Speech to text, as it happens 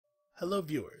Hello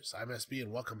viewers, I'm SB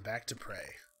and welcome back to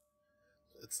Prey.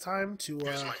 It's time to,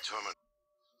 Here's my terminal.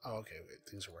 Oh, okay, wait,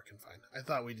 things are working fine. I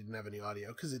thought we didn't have any audio,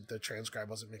 because the transcribe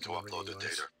wasn't making any upload the noise.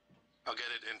 data. I'll get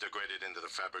it integrated into the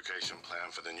fabrication plan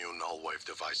for the new null wave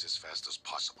device as fast as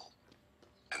possible.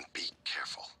 And be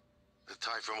careful. The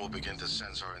Typhon will begin to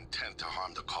sense our intent to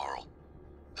harm the coral.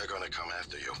 They're gonna come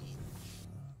after you.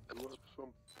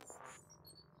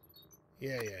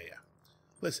 Yeah.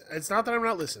 Listen, it's not that I'm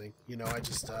not listening. You know, I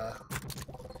just,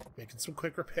 making some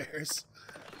quick repairs.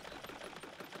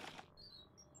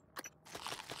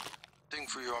 Thing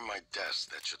for you on my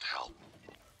desk that should help.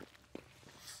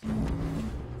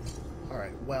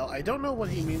 Alright, well, I don't know what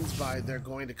he means by they're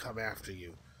going to come after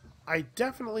you. I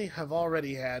definitely have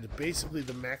already had basically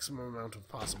the maximum amount of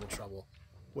possible trouble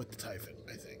with the Typhon,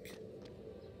 I think.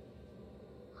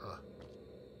 Huh.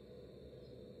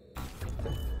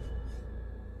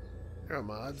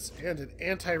 Mods and an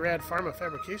anti-rad pharma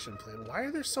fabrication plan. Why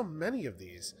are there so many of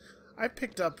these? I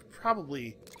picked up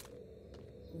probably,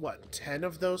 what, 10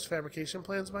 of those fabrication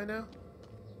plans by now?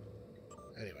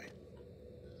 Anyway,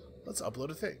 let's upload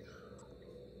a thing.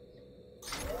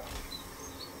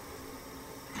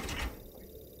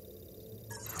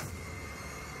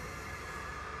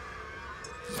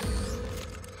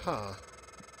 Huh.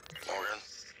 Morgan,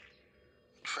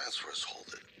 transfers hold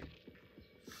it.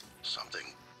 Something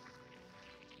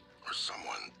or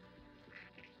someone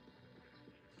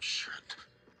should.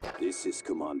 This is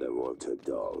Commander Walter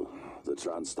Dahl. The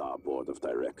TranStar Board of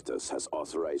Directors has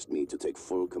authorized me to take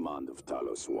full command of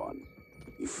Talos 1,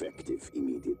 effective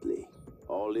immediately.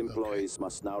 All employees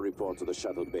must now report to the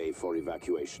shuttle bay for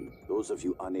evacuation. Those of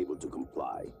you unable to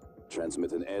comply,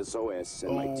 transmit an SOS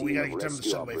and my team of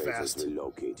rescue operators will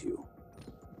locate you.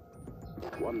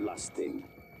 One last thing.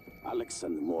 Alex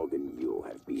and Morgan, you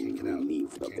have been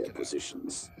relieved of their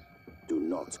positions. Do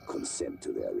not consent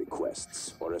to their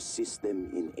requests or assist them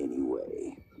in any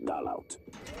way. Dahl out.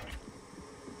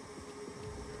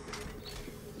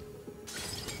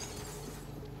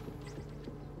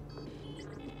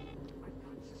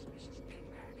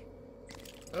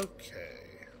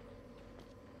 Okay.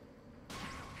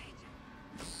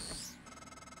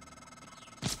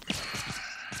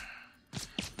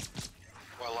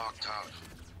 Well locked out.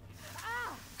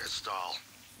 It's Dahl.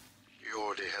 He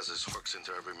already has his hooks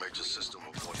into every major system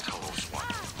of what Talos 1.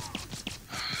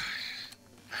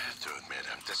 I have to admit,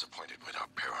 I'm disappointed with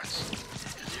our parents.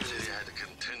 Usually they had a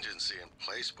contingency in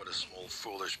place, but a small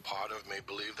foolish part of me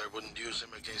believed they wouldn't use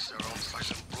him against their own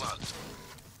flesh and blood.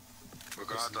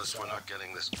 Regardless, we're not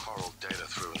getting this coral data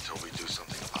through until we do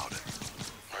something about it.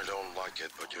 I don't like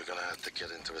it, but you're gonna have to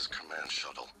get into his command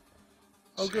shuttle.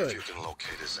 Oh, See good. if you can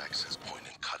locate his access point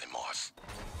and cut him off.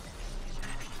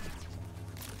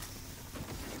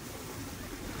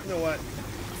 You know what?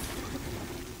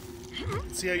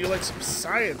 See how you like some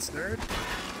science, nerd?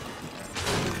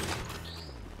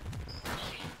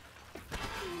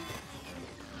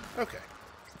 Okay.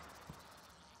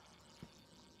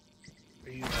 Are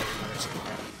you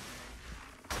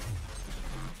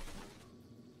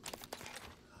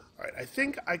Alright, I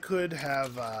think I could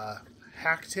have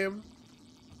hacked him.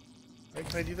 Right,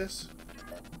 can I do this?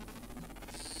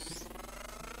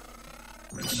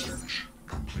 Research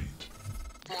complete.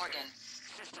 Morgan,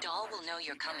 Dahl will know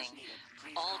you're coming.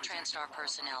 All TranStar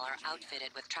personnel are outfitted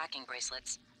with tracking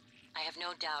bracelets. I have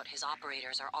no doubt his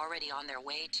operators are already on their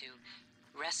way to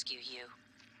rescue you.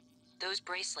 Those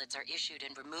bracelets are issued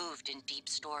and removed in deep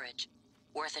storage.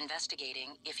 Worth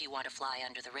investigating if you want to fly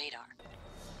under the radar.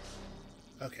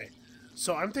 Okay.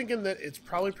 So I'm thinking that it's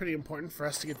probably pretty important for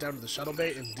us to get down to the shuttle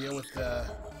bay and deal with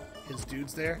his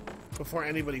dudes there before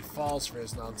anybody falls for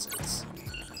his nonsense.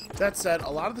 That said, a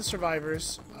lot of the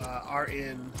survivors are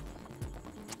in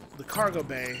the cargo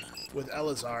bay with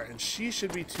Elazar, and she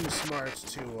should be too smart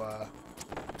to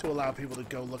allow people to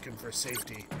go looking for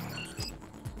safety.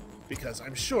 Because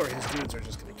I'm sure his dudes are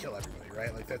just going to kill everybody,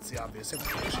 right? Like, that's the obvious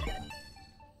implication.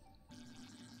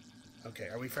 Okay,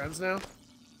 are we friends now?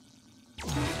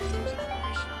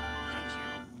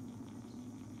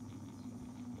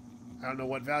 I don't know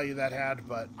what value that had,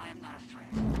 but I am not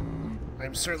afraid.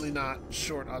 I'm certainly not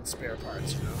short on spare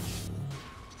parts, you know?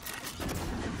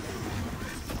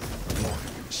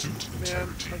 Man,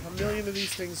 like a million of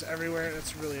these things everywhere, and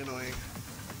it's really annoying.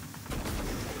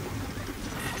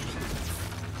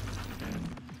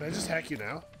 Can I just hack you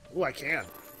now? Oh, I can.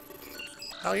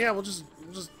 Hell yeah, we'll just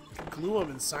glue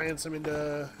them and science them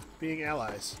into being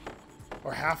allies.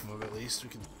 Or half of them, at least.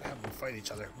 We can have them fight each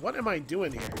other. What am I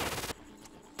doing here?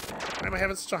 Why am I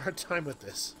having such a hard time with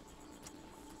this?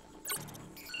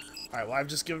 Alright, well, I've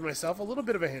just given myself a little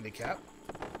bit of a handicap.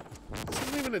 This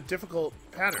isn't even a difficult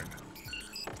pattern.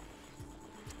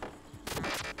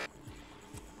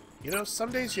 You know,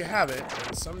 some days you have it,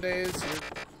 and some days you're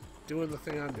doing the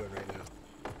thing I'm doing right now.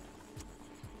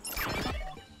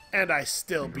 And I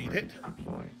still beat it.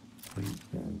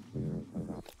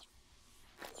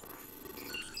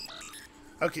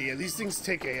 Okay, yeah, these things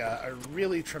take a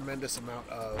really tremendous amount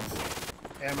of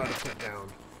ammo to put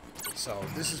down. So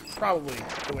this is probably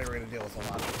the way we're going to deal with a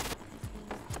lot of them.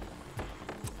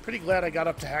 Pretty glad I got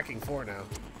up to hacking 4 now.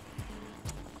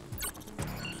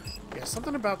 Yeah,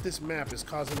 something about this map is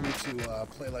causing me to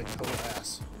play like total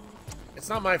ass. It's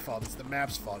not my fault, it's the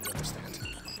map's fault, you understand.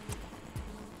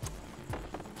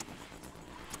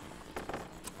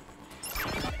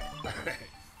 Alright.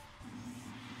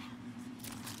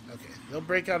 Okay, they'll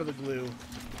break out of the glue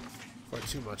for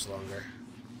too much longer.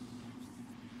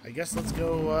 I guess let's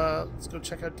go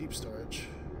check out deep storage.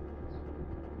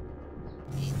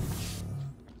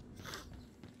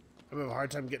 I'm having a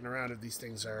hard time getting around if these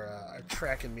things are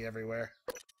tracking me everywhere.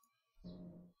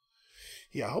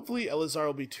 Yeah, hopefully Elazar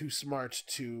will be too smart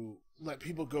to let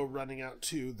people go running out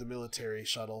to the military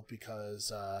shuttle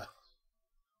because,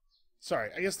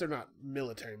 sorry, I guess they're not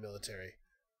military.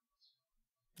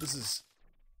 This is,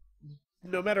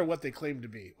 no matter what they claim to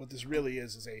be, what this really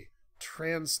is a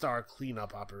TranStar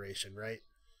cleanup operation, right?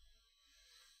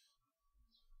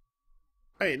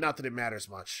 I mean, not that it matters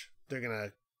much. They're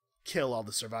gonna kill all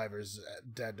the survivors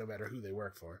dead no matter who they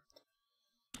work for.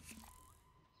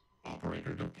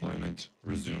 Operator deployment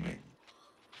resuming.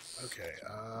 Okay,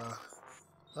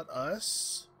 let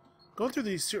us... Going through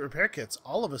these suit repair kits,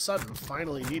 all of a sudden,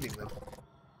 finally needing them.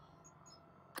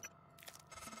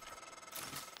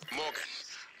 Morgan,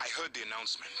 I heard the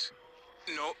announcement.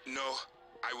 No,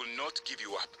 I will not give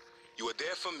you up. You are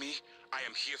there for me, I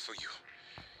am here for you.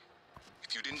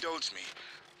 If you'd indulge me,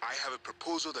 I have a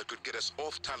proposal that could get us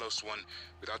off Talos 1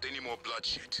 without any more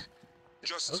bloodshed.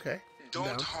 Just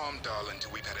don't harm Dahl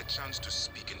until we've had a chance to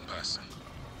speak in person.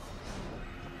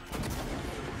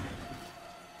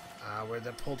 Where'd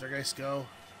that poltergeist go?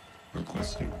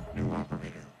 Requesting new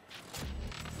operator.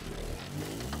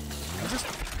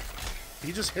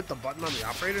 He just hit the button on the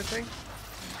operator thing?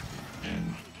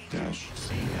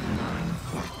 N-CM9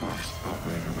 black box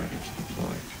operator ready to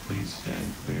deploy. Please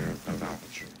stand clear of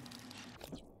aperture.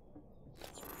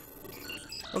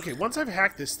 Okay, once I've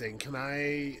hacked this thing, can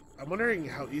I... I'm wondering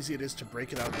how easy it is to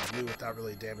break it out of the glue without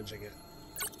really damaging it.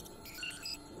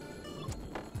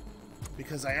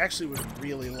 Because I actually would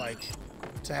really like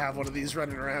to have one of these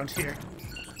running around here.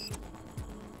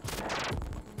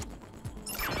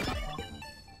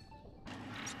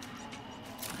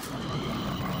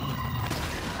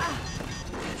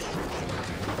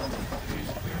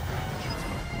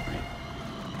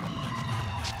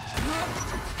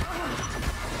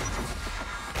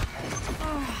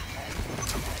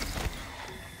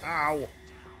 Ow.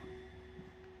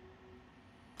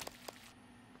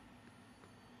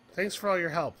 Thanks for all your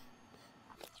help.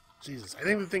 Jesus, I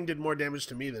think the thing did more damage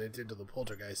to me than it did to the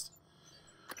poltergeist.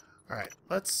 Alright,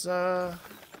 let's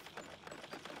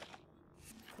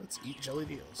eat jelly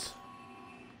deals.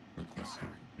 Requesting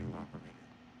new operator.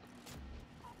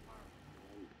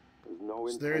 There's no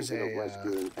So there is intention of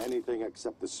rescuing anything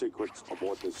except the secrets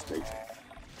aboard this station.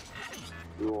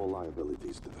 You're all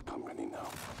liabilities to the company now.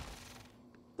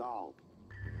 Dahl,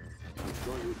 I'm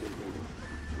sure you can do it.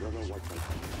 You don't know what's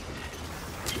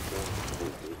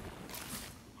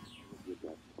you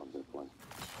get from this one.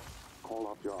 Call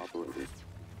up your operator.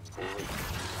 Or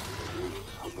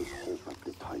help us hold back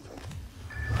the Titan.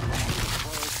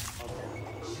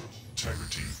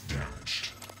 Integrity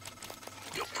damaged.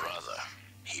 Your brother,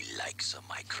 he likes a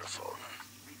microphone.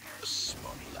 A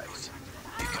spotlight.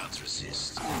 He can't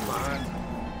resist. Come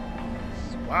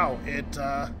on. Wow, it,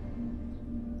 a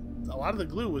lot of the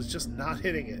glue was just not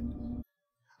hitting it.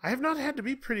 I have not had to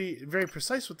be very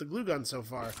precise with the glue gun so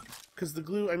far, because the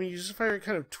glue, I mean, you just fire it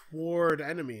kind of toward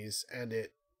enemies, and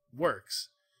it works.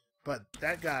 But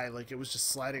that guy, like, it was just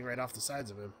sliding right off the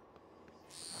sides of him.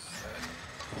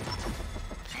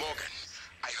 Morgan,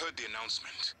 I heard the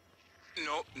announcement.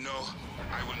 No,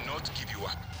 I will not give you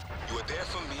up. You are there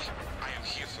for me, I am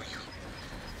here for you.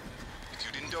 If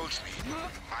you'd indulge me,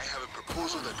 I have a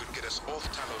proposal that could get us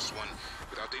off Talos 1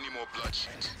 without any more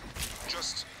bloodshed.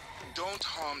 Just don't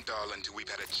harm Dahl until we've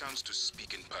had a chance to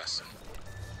speak in person.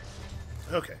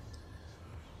 Okay.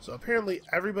 So apparently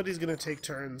everybody's going to take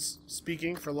turns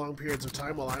speaking for long periods of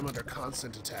time while I'm under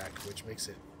constant attack, which makes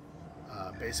it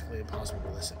basically impossible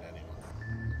to listen to anyone.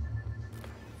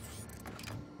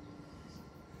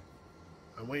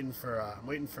 I'm waiting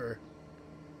for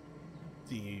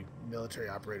the military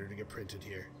operator to get printed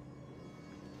here.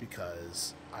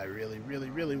 because I really, really,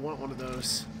 really want one of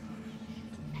those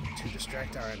to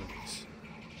distract our enemies.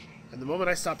 And the moment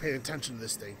I stop paying attention to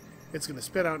this thing, it's going to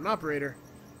spit out an operator,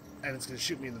 and it's going to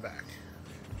shoot me in the back.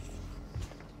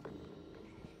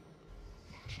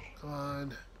 Come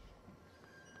on.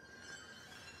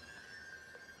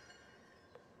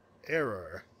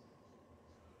 Error.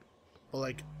 Well,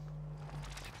 like...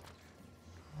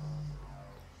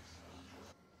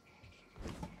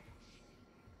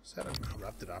 Is that a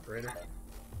corrupted operator?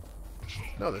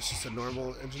 No, that's just a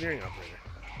normal engineering operator.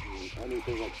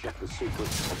 Anything like get the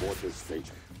secrets aboard this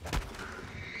station.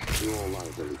 Your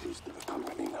liabilities to the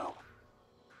company now.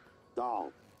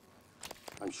 Dahl,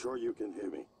 I'm sure you can hear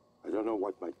me. I don't know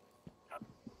what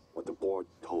the board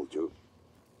told you,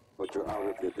 but you're out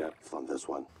of your depth on this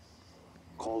one.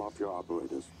 Call off your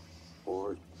operators,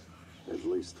 or at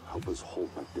least help us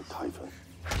hold back the Typhon.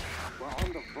 We're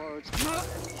on the verge.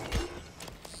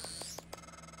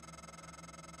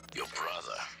 Your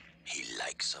brother, he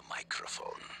likes a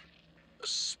microphone. A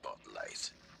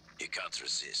spotlight. He can't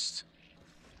resist.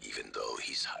 Even though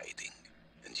he's hiding.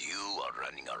 And you are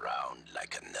running around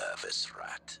like a nervous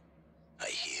rat. I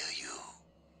hear you.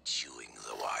 Chewing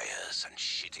the wires and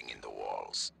shitting in the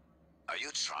walls. Are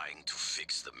you trying to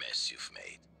fix the mess you've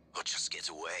made? Or just get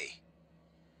away?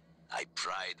 I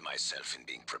pride myself in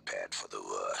being prepared for the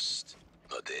worst.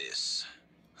 But this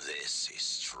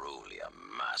is truly a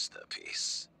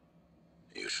masterpiece.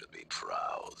 You should be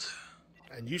proud.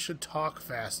 And you should talk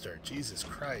faster. Jesus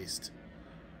Christ.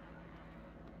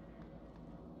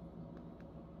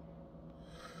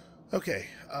 Okay,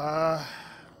 how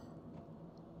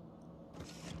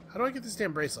do I get this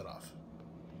damn bracelet off?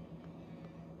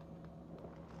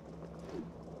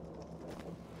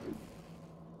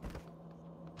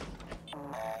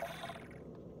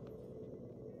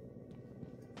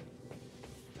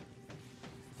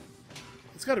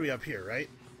 It's gotta be up here, right?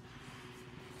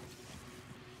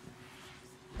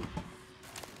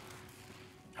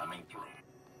 Coming through.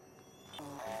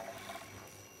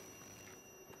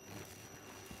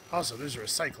 Also, there's a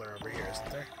recycler over here, isn't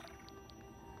there?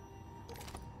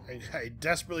 I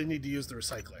desperately need to use the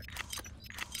recycler.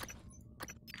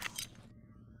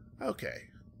 Okay.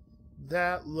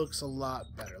 That looks a lot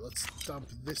better. Let's dump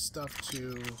this stuff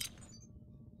to...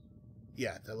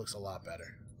 Yeah, that looks a lot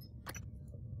better.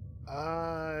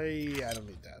 Yeah, I don't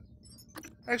need that.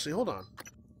 Actually, hold on.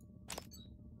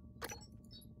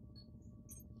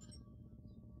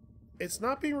 It's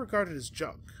not being regarded as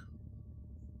junk.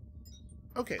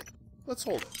 Okay, let's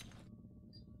hold it.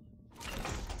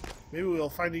 Maybe we'll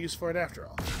find a use for it after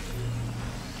all.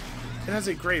 It has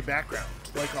a gray background,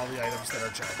 like all the items that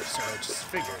are junk, so I just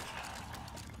figured.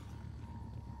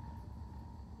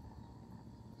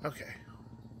 Okay.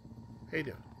 How you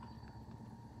doing?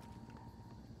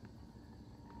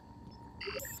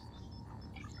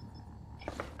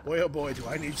 Boy, oh boy, do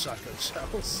I need shotgun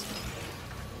shells.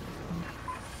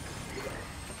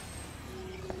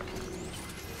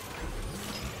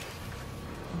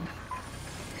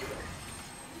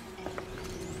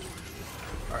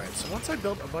 Alright, so once I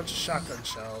built a bunch of shotgun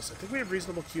shells, I think we have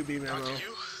reasonable QB ammo. Dr.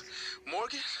 you?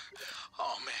 Morgan?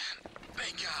 Oh man,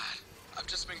 thank God. I've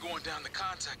just been going down the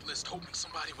contact list hoping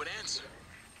somebody would answer.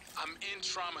 I'm in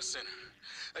Trauma Center.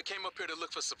 I came up here to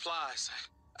look for supplies.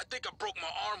 I think I broke my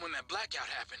arm when that blackout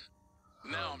happened.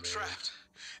 Now I'm trapped.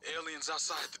 Aliens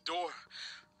outside the door.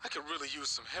 I could really use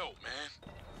some help, man.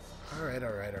 Alright,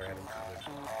 I'm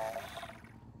coming.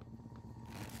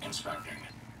 Inspecting.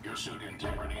 Your suit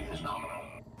integrity is nominal.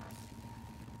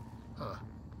 Huh.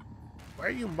 Why are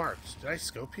you marked? Did I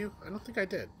scope you? I don't think I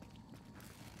did.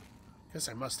 Guess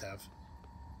I must have.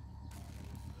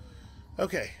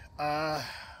 Okay, how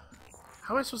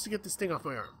am I supposed to get this thing off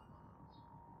my arm?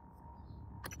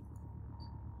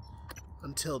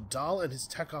 Until Dahl and his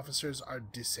tech officers are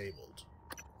disabled.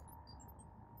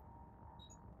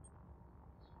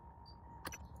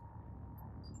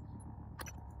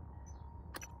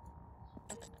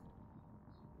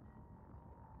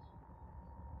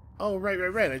 Oh,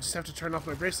 right. I just have to turn off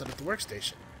my bracelet at the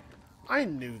workstation. I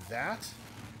knew that.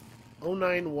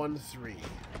 0913.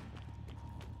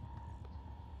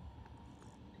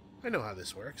 I know how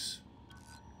this works.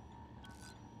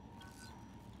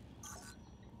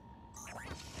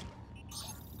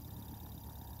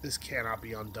 This cannot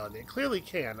be undone. It clearly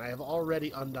can. I have already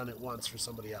undone it once for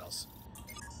somebody else.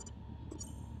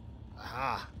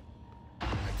 Aha.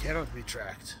 I cannot be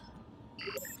tracked.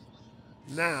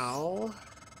 Now...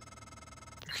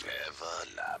 Clever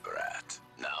lab rat.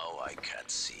 Now I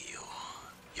can't see you.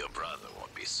 Your brother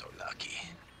won't be so lucky.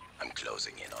 I'm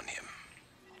closing in on him.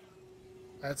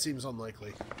 That seems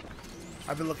unlikely.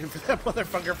 I've been looking for that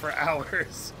motherfucker for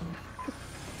hours.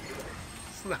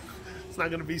 It's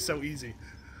not gonna be so easy.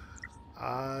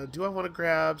 Do I want to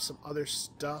grab some other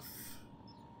stuff?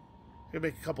 I'm gonna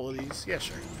make a couple of these. Yeah,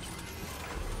 sure.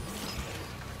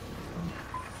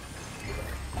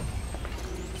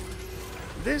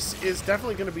 This is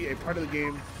definitely going to be a part of the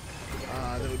game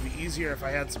that would be easier if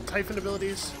I had some Typhon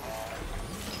abilities.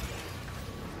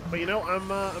 But you know, I'm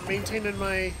maintaining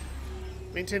my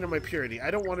purity. I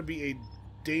don't want to be a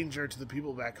danger to the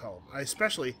people back home. I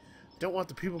especially don't want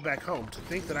the people back home to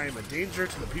think that I am a danger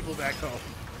to the people back home.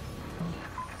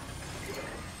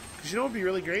 Because you know what would be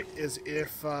really great is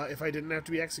if I didn't have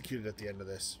to be executed at the end of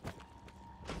this.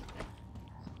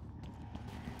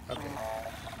 Okay.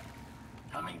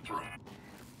 Coming through.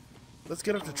 Let's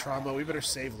get up to trauma. We better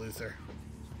save Luther.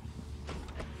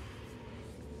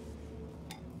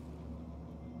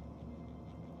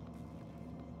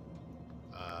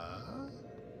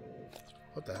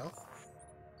 What the hell?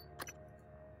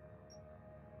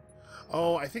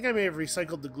 Oh, I think I may have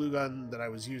recycled the glue gun that I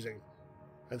was using.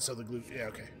 And so the glue... Yeah,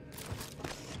 okay.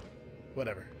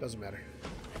 Whatever. Doesn't matter.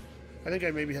 I think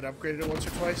I maybe had upgraded it once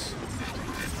or twice.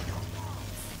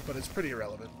 But it's pretty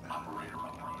irrelevant. Operator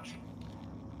approach.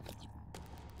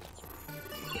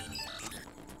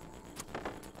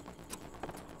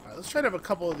 Alright, let's try to have a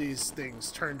couple of these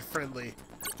things turned friendly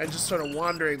and just sort of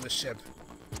wandering the ship,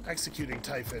 executing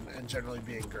Typhon, and generally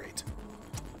being great.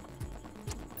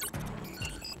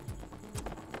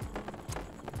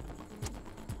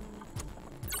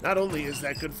 Not only is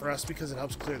that good for us because it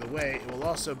helps clear the way, it will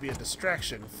also be a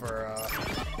distraction for,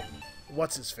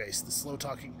 what's-his-face, the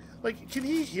slow-talking... Like, can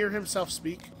he hear himself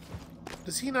speak?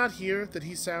 Does he not hear that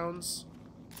he sounds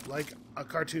like a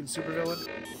cartoon supervillain?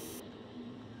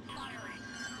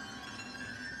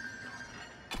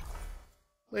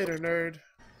 Later, nerd.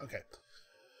 Okay.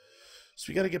 So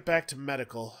we gotta get back to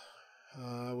medical,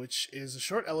 which is a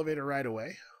short elevator ride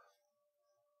away.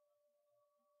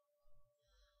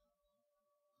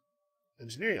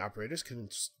 Engineering operators can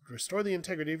restore the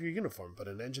integrity of your uniform, but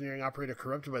an engineering operator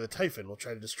corrupted by the Typhon will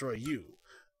try to destroy you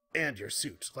and your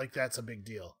suit. Like, that's a big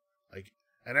deal. Like,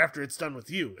 and after it's done with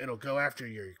you, it'll go after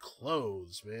your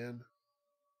clothes, man.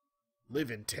 Live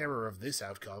in terror of this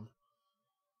outcome.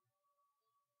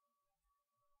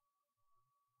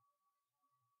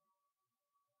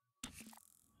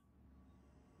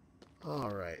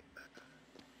 Alright.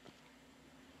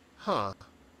 Huh.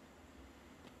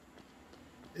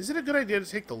 Is it a good idea to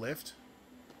take the lift?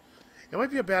 It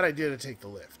might be a bad idea to take the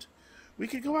lift. We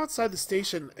could go outside the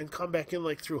station and come back in,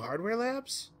 like, through hardware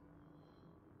labs?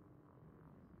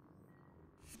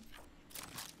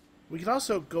 We could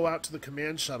also go out to the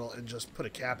command shuttle and just put a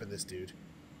cap in this dude.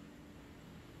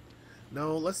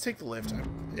 No, let's take the lift.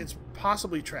 It's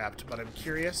possibly trapped, but I'm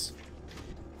curious.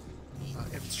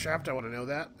 If it's trapped, I want to know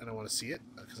that, and I want to see it,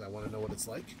 because I want to know what it's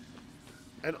like.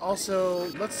 And also,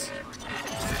 let's...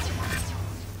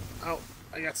 Oh,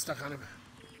 I got stuck on him.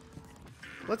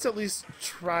 Let's at least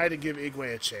try to give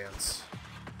Igwe a chance.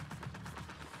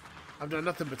 I've done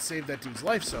nothing but save that dude's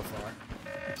life so far.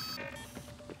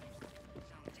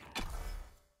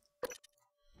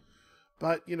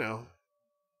 But, you know,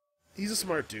 he's a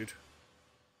smart dude.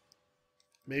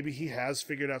 Maybe he has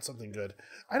figured out something good.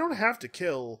 I don't have to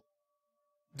kill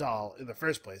Dahl in the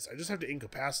first place. I just have to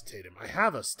incapacitate him. I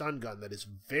have a stun gun that is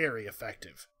very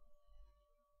effective.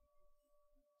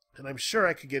 And I'm sure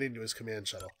I could get into his command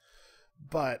shuttle.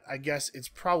 But I guess it's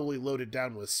probably loaded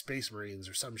down with Space Marines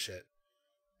or some shit.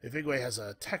 If Igwe has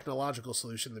a technological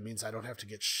solution that means I don't have to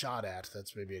get shot at,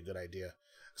 that's maybe a good idea.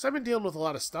 Because I've been dealing with a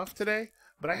lot of stuff today,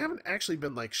 but I haven't actually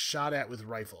been, like, shot at with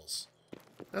rifles.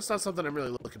 That's not something I'm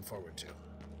really looking forward to.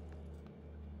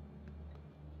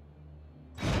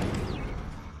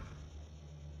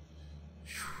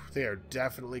 They are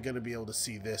definitely going to be able to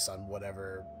see this on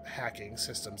whatever hacking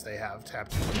systems they have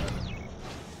tapped into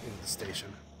the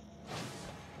station.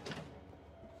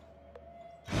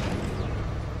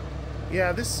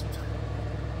 Yeah, this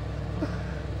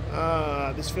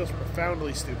feels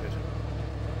profoundly stupid.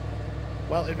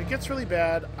 Well, if it gets really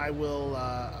bad,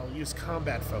 I'll use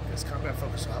combat focus. Combat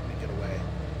focus will help me get away,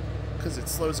 because it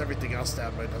slows everything else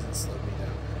down, but it doesn't slow me down.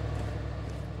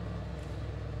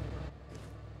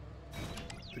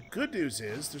 The good news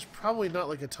is, there's probably not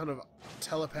like a ton of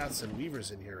telepaths and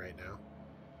weavers in here right now.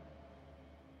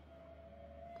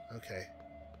 Okay.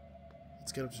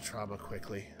 Let's get up to trauma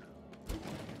quickly.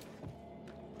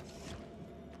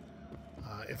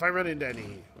 If I run into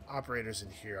any operators in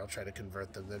here, I'll try to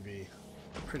convert them. That'd be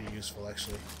pretty useful,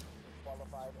 actually.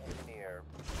 Qualified engineer.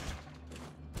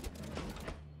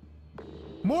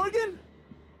 Morgan?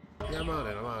 Yeah, I'm on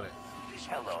it, I'm on it.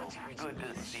 Hello. Good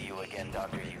to see you again,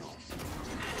 Dr. Yu.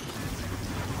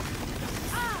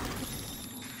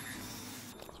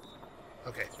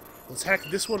 Okay, let's hack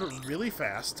this one really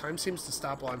fast. Time seems to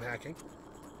stop while I'm hacking.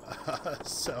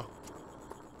 So,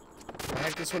 I'll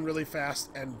hack this one really fast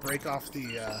and break off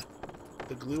the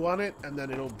glue on it, and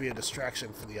then it'll be a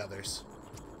distraction for the others.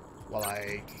 While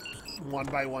I, one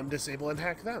by one, disable and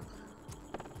hack them.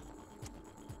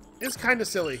 It's kind of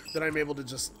silly that I'm able to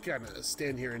just kind of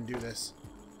stand here and do this.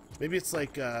 Maybe it's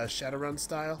like Shadowrun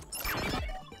style.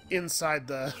 Inside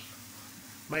the...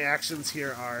 My actions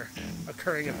here are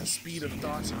occurring at the speed of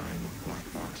thought. Come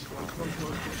on, come on, come on,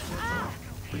 come on.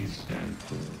 Please stand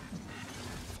clear.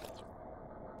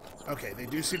 Okay, they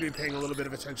do seem to be paying a little bit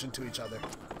of attention to each other.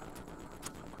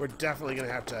 We're definitely going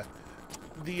to have to...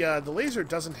 The laser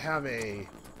doesn't have a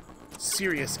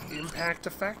serious impact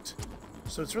effect,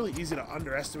 so it's really easy to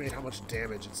underestimate how much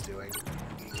damage it's doing.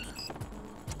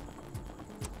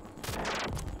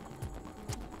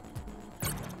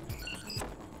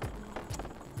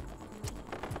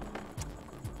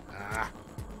 Ah.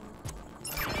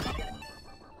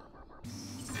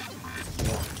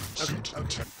 Okay,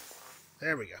 okay.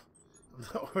 There we go. I'm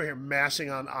over here mashing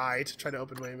on I to try to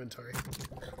open my inventory.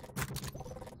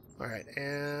 Alright,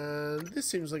 and this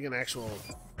seems like an actual...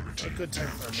 a good time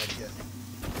for a medkit.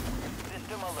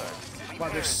 System alert. Wow,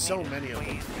 there's so many of them.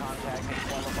 Please contact a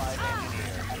qualified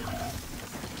engineer.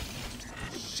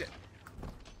 Shit.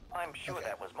 I'm sure Okay.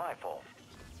 that was my fault.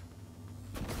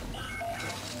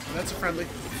 Well, that's a friendly.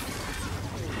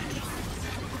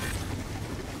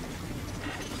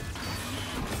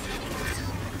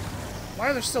 Why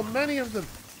are there so many of them?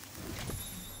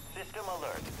 System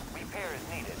alert. Repair is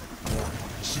needed.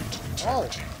 Oh.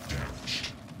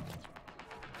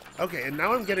 Okay, and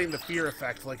now I'm getting the fear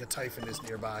effect like a Typhon is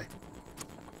nearby.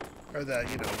 Or the,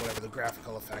 you know, whatever, the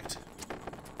graphical effect.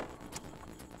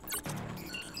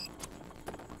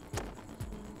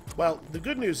 Well, the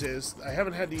good news is, I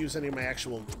haven't had to use any of my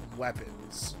actual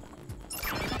weapons.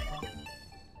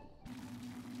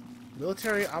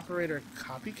 Military operator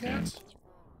copycat?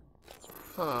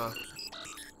 Huh.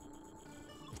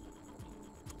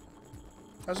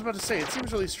 I was about to say, it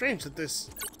seems really strange that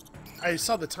this... I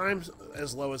saw the time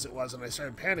as low as it was and I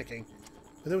started panicking,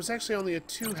 but there was actually only a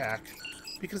 2 hack,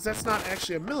 because that's not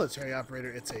actually a military operator,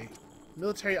 it's a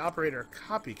military operator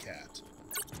copycat.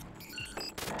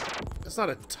 It's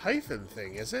not a Typhon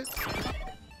thing, is it? System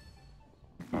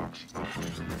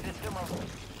alert.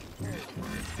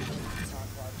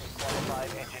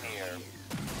 Qualified engineer.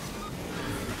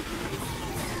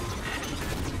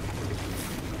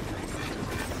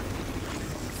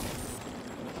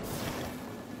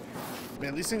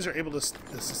 Man, these things are able to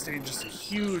sustain just a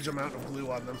huge amount of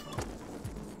glue on them.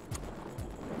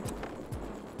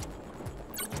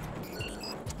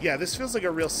 Yeah, this feels like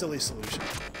a real silly solution.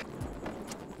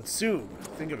 But soon,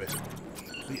 think of it,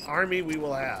 the army we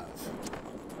will have.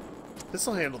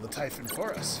 This'll handle the Typhon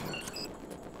for us.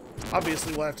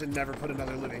 Obviously, we'll have to never put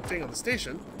another living thing on the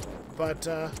station, but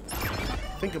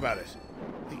think about it.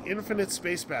 The infinite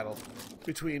space battle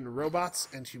between robots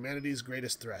and humanity's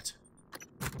greatest threat.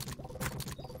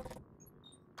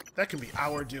 That can be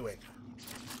our doing.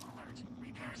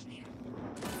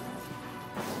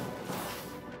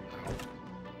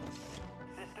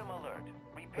 System alert.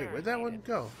 Repair Wait, where'd is that one needed.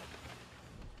 go?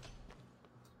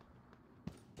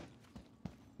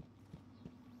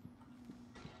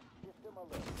 System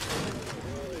alert.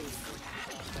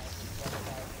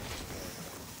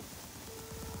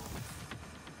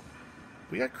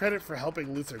 We got credit for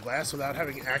helping Luther Glass without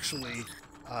having actually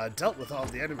dealt with all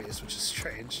of the enemies, which is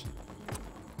strange.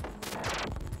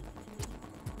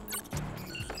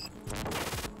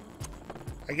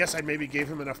 I guess I maybe gave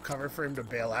him enough cover for him to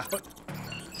bail out.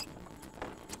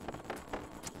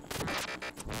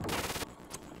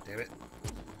 Damn it.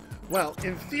 Well,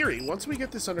 in theory, once we get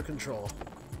this under control,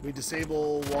 we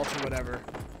disable Walter whatever,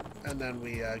 and then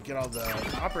we get all the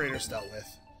operators dealt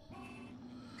with.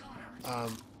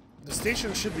 The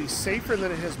station should be safer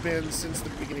than it has been since the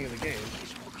beginning of the game.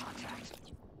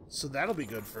 So that'll be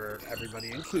good for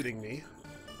everybody, including me.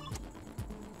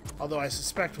 Although I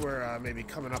suspect we're maybe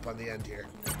coming up on the end here.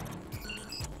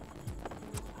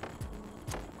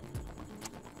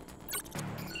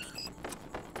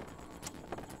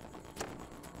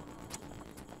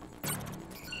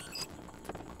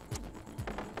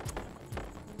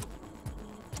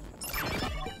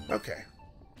 Okay.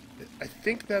 I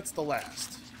think that's the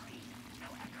last.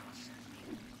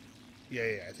 Yeah,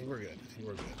 I think we're good. I think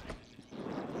we're good.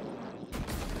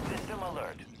 System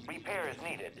alert. Repair is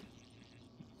needed.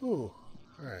 Ooh,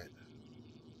 alright.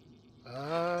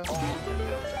 All systems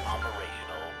operational.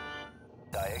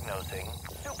 Diagnosing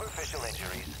superficial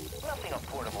injuries. Nothing a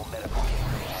portable medical kit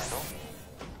can handle.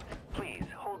 Please,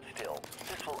 hold still.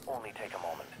 This will only take a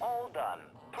moment. All done.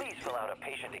 Please fill out a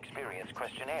patient experience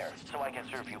questionnaire so I can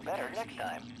serve you better next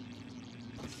time.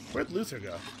 Where'd Luther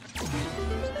go?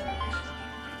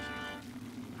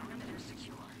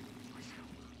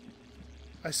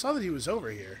 I saw that he was over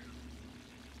here.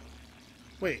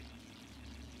 Wait.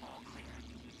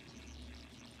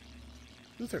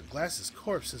 Luther Glass's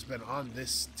corpse has been on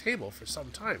this table for some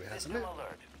time, hasn't it? System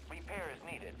alert. Repair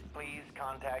is needed. Please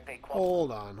contact a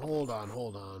Hold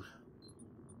on.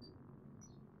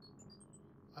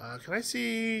 Can I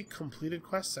see completed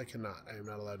quests? I cannot. I am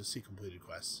not allowed to see completed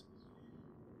quests.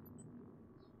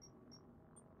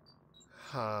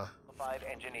 Huh. qualified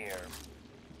engineer.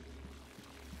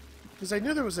 Because I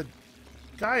knew there was a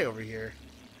guy over here.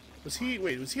 Was he...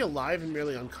 Wait, was he alive and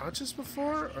merely unconscious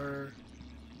before? Or...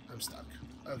 I'm stuck.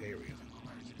 Okay, here we go.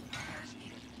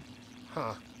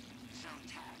 Huh.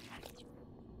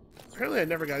 Apparently I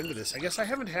never got into this. I guess I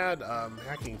haven't had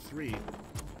Hacking 3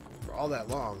 for all that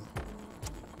long.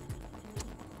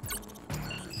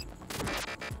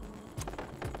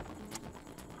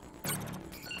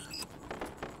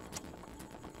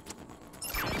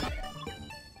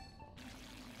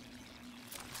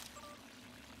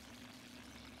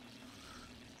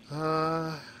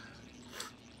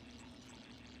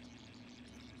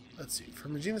 Let's see.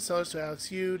 From Regina Sellers to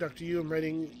Alex Yu, Dr. Yu, I'm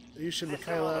writing Yushin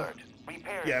Mikhaila.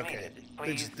 Yeah, okay.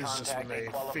 This is just when they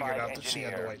figured out that she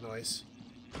had the white noise.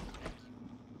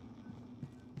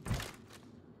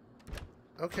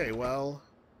 Okay, well,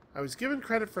 I was given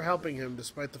credit for helping him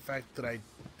despite the fact that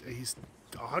he's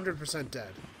 100%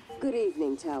 dead. Good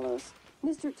evening, Talos.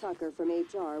 Mr. Tucker from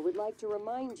HR would like to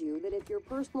remind you that if your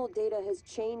personal data has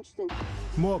changed since...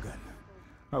 Morgan,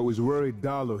 I was worried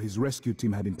Dahl or his rescue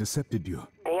team had intercepted you.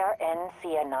 They are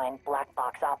NCA-9 black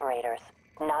box operators,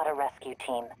 not a rescue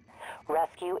team.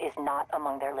 Rescue is not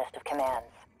among their list of commands.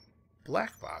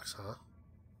 Black box, huh?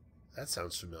 That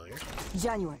sounds familiar.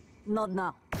 January, not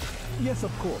now. Yes,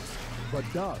 of course. But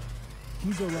Dahl,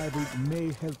 his arrival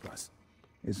may help us,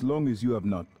 as long as you have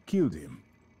not killed him.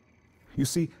 You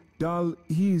see, Dahl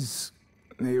is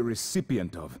a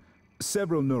recipient of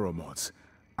several neuromods,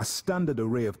 a standard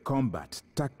array of combat,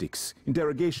 tactics,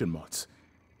 interrogation mods.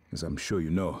 As I'm sure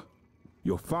you know,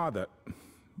 your father,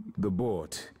 the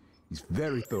board, is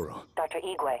very thorough. Dr.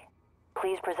 Igwe,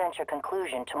 please present your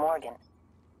conclusion to Morgan.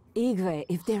 Igwe,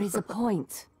 if there is a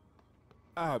point.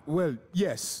 Well,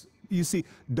 yes. You see,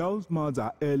 Dahl's mods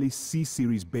are early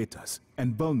C-series betas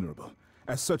and vulnerable.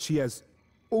 As such, he has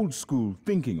old-school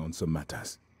thinking on some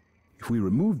matters. If we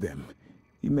remove them,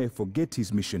 he may forget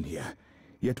his mission here,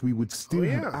 yet we would still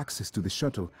have access to the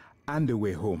shuttle and a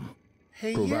way home,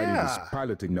 provided his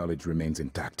piloting knowledge remains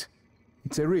intact.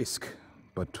 It's a risk,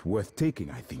 but worth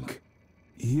taking, I think.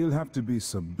 He'll have to be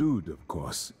subdued, of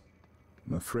course.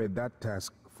 I'm afraid that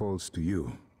task falls to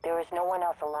you. There is no one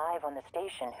else alive on the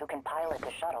station who can pilot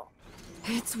the shuttle.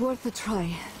 It's worth a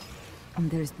try.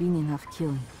 And there's been enough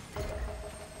killing.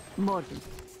 Morgan.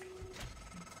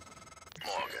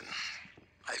 Morgan,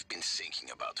 I've been thinking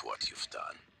about what you've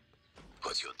done,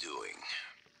 what you're doing.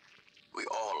 We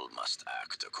all must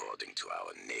act according to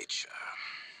our nature,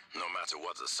 no matter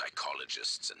what the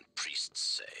psychologists and priests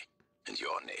say. And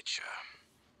your nature,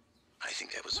 I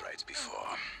think I was right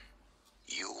before.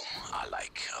 You are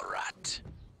like a rat.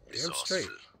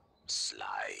 Resourceful,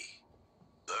 sly,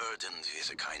 burdened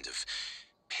with a kind of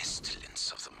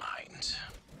pestilence of the mind.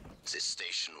 This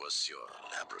station was your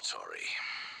laboratory,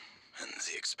 and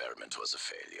the experiment was a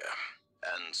failure.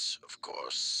 And, of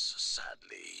course,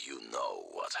 sadly, you know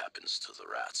what happens to the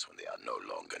rats when they are no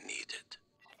longer needed.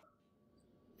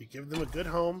 You give them a good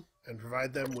home and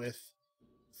provide them with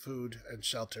food and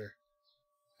shelter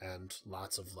and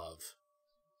lots of love.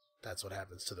 That's what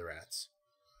happens to the rats.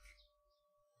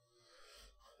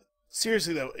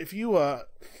 Seriously though, if you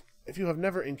have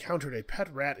never encountered a pet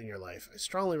rat in your life, I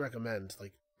strongly recommend.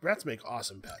 Like, rats make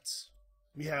awesome pets.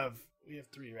 We have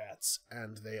 3 rats,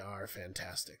 and they are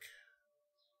fantastic.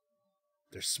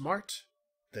 They're smart,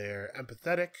 they're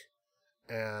empathetic,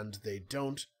 and they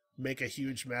don't make a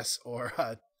huge mess or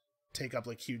take up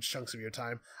like huge chunks of your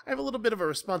time. I have a little bit of a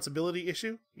responsibility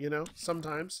issue, you know,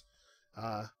 sometimes.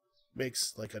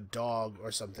 Makes like a dog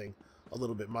or something a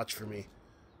little bit much for me.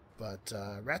 But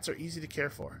rats are easy to care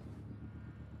for.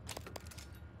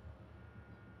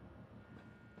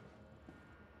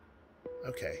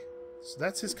 Okay, so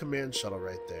that's his command shuttle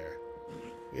right there.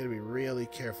 We gotta be really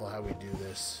careful how we do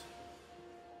this.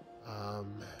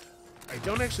 I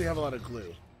don't actually have a lot of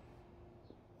glue.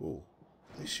 Ooh,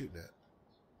 what are they shooting at?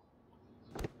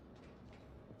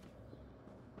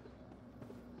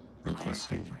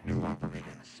 Requesting new operator.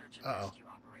 Uh-oh.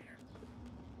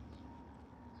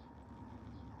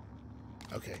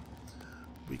 Okay.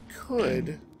 We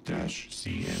could...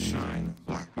 -CN9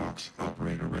 black box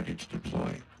operator ready to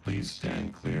deploy. Please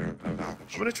stand clear of I'm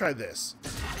aperture. gonna try this.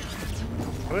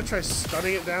 I'm gonna try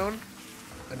stunning it down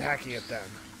and hacking it then.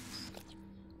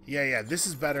 Yeah, this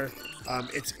is better.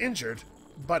 It's injured,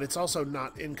 but it's also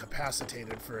not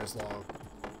incapacitated for as long.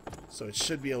 So it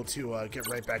should be able to get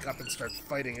right back up and start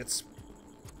fighting its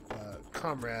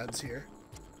comrades here.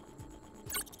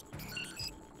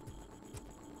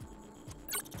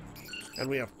 And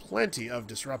we have plenty of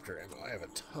disruptor ammo. I have a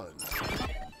ton.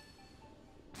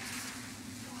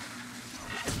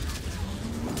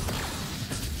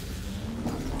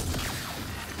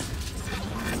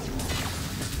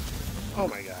 Oh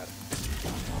my god.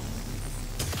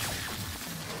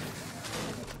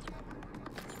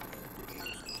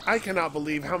 I cannot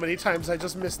believe how many times I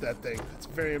just missed that thing. It's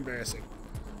very embarrassing.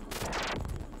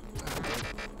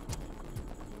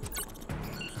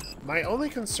 My only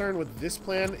concern with this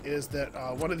plan is that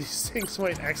one of these things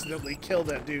might accidentally kill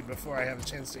that dude before I have a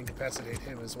chance to incapacitate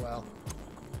him as well.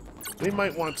 We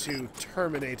might want to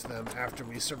terminate them after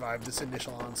we survive this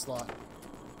initial onslaught.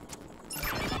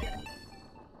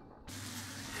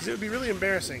 Because it would be really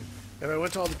embarrassing if I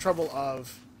went to all the trouble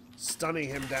of stunning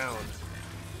him down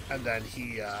and then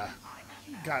he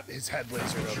got his head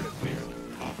lasered open.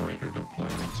 Operator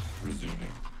deployment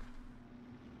resuming.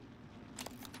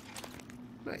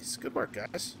 Nice. Good work,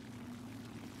 guys.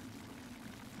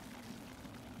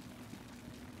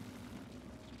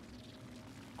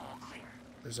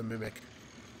 There's a mimic.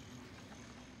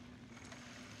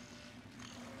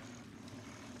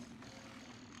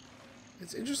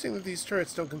 It's interesting that these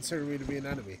turrets don't consider me to be an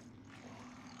enemy.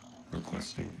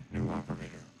 Requesting new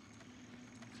operator.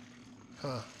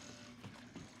 Huh.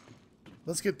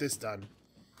 Let's get this done.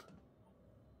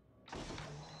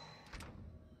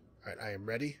 Alright, I am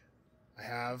ready. I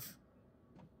have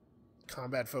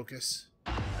combat focus.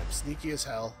 I'm sneaky as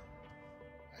hell.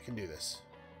 I can do this.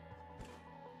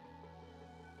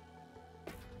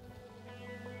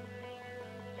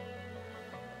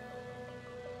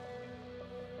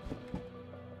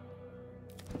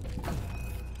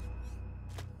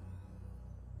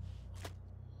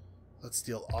 Let's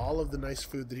steal all of the nice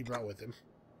food that he brought with him.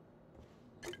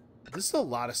 This is a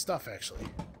lot of stuff, actually.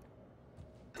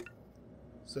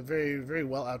 It's a very, very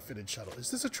well outfitted shuttle. Is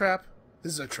this a trap?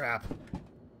 This is a trap.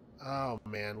 Oh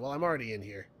man. Well, I'm already in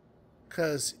here.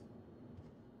 Cause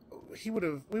we would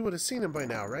have seen him by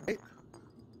now, right?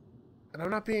 And I'm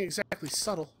not being exactly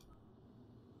subtle.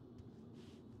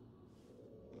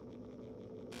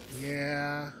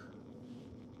 Yeah.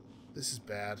 This is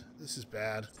bad. This is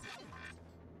bad.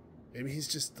 Maybe he's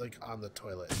just like on the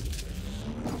toilet.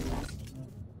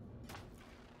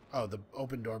 Oh, the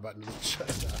open door button and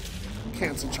the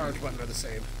cancel charge button are the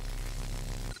same.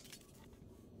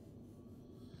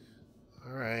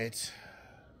 Alright.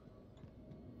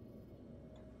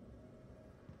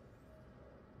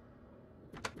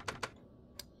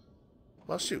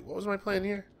 Well, shoot. What was my plan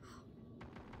here?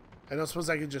 I don't suppose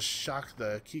I could just shock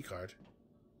the keycard.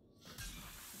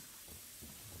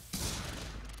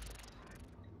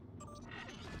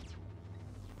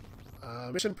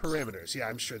 Mission parameters. Yeah,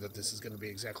 I'm sure that this is going to be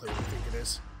exactly what I think it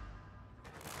is.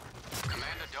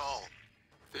 Commander Dahl,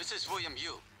 this is William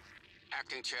Yu,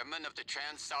 acting chairman of the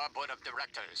TranStar Board of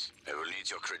Directors. I will need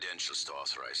your credentials to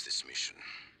authorize this mission.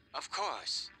 Of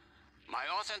course. My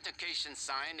authentication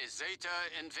sign is Zeta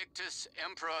Invictus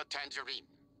Emperor Tangerine.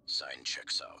 Sign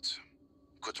checks out.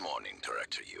 Good morning,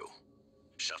 Director Yu.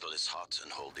 Shuttle is hot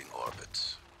and holding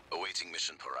orbit. Awaiting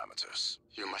mission parameters.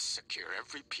 You must secure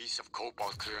every piece of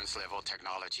Cobalt clearance level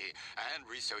technology and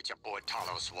research aboard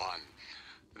Talos 1.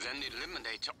 Then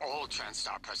eliminate all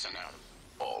TranStar personnel.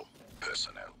 All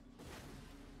personnel.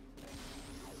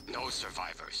 No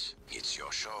survivors. It's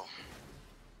your show.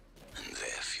 And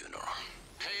their funeral.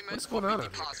 Payment will be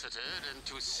deposited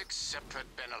into 6 separate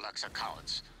Benelux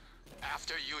accounts.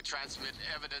 After you transmit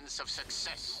evidence of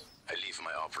success. I leave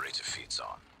my operator feeds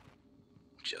on.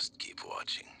 Just keep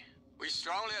watching. We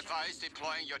strongly advise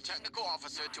deploying your technical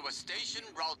officer to a station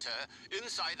router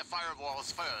inside the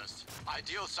firewalls first.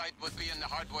 Ideal site would be in the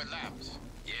hardware labs.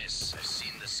 Yes, I've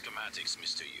seen the schematics,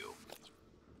 Mr. Yu.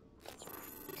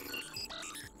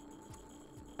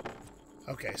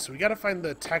 Okay, so we gotta find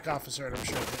the tech officer, and I'm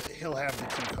sure that he'll have the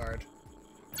key card.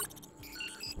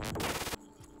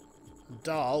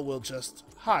 Dahl will just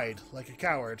hide like a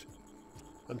coward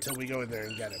until we go in there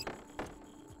and get him.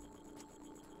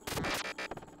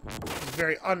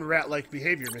 Very unrat-like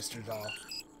behavior, Mr. Dahl.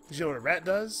 Did you know what a rat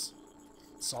does?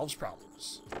 It solves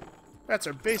problems. Rats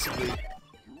are basically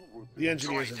the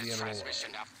engineers of the animal world.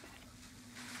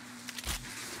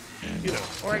 You know,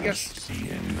 or I guess...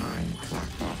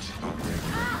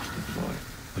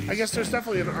 I guess there's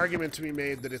definitely an argument to be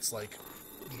made that it's like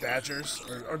badgers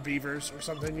or beavers or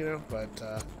something, you know,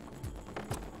 but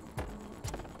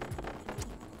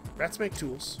rats make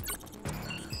tools.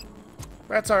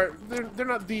 Rats are, they're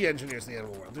not the engineers of the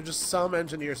animal world. They're just some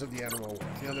engineers of the animal world.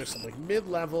 You know, there's some like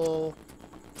mid-level,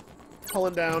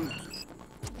 pulling down,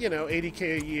 you know,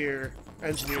 80K a year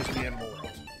engineers of the animal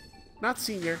world. Not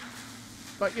senior,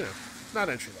 but, you know, not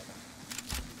entry level.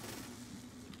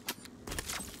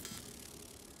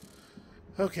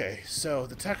 Okay, so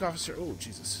the tech officer... Oh,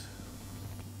 Jesus.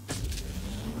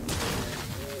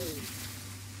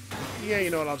 Yeah, you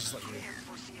know what, I'll just let you...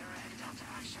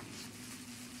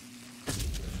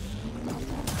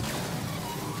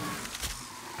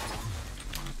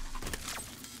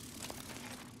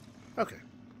 Okay.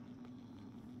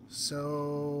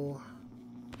 So...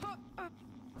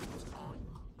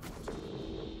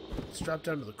 let's drop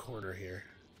down to the corner here.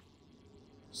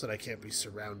 So that I can't be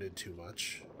surrounded too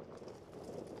much.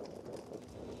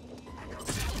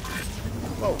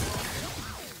 Whoa.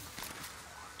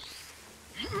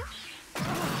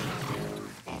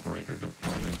 Operator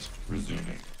deployment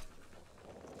resuming.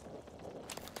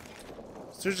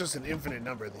 So there's just an infinite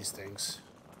number of these things.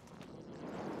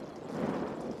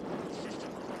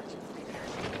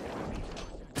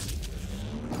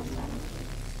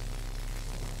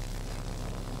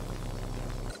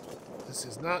 This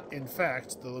is not, in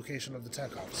fact, the location of the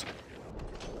tech officer.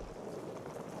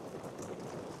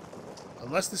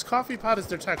 Unless this coffee pot is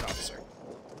their tech officer.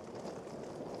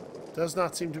 Does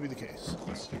not seem to be the case.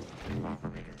 Requesting new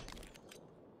operator.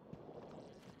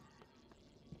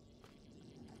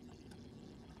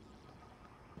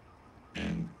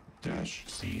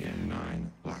 N-CN9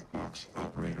 black box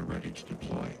operator ready to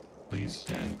deploy. Please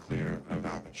stand clear of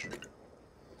aperture.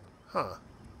 Huh.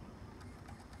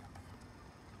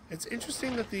 It's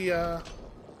interesting that the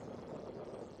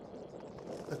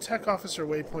tech officer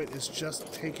waypoint is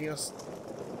just taking us...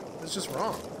 it's just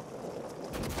wrong.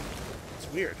 It's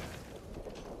weird.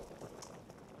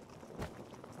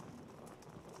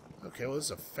 Okay, well, this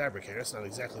is a fabricator. That's not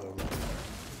exactly what I'm looking for.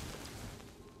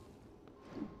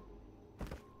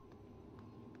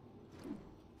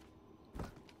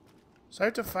 So I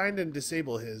have to find and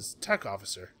disable his tech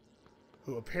officer,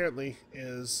 who apparently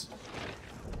is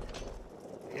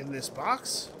in this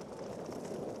box.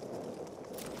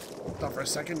 Thought for a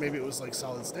second maybe it was like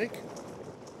Solid Snake.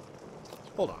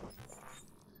 Hold on.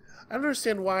 I don't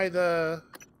understand why the...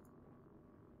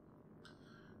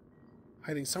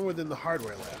 hiding somewhere within the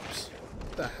hardware labs.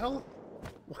 What the hell?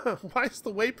 Why is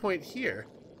the waypoint here?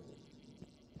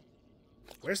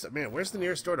 Where's the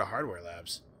nearest door to hardware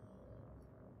labs?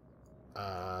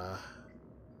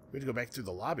 We have to go back through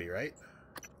the lobby, right?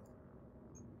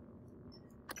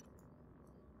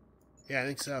 Yeah, I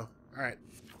think so. Alright.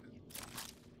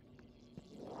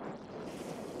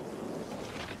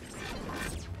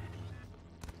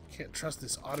 Can't trust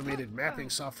this automated mapping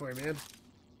software, man.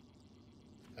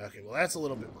 Okay, well that's a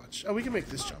little bit much. Oh, we can make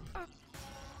this jump.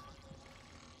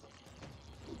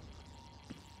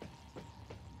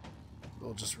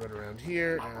 We'll just run around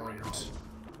here and...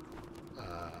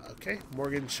 okay,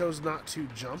 Morgan chose not to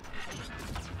jump.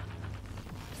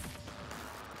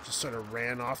 Just sort of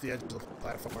ran off the edge of the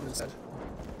platform instead.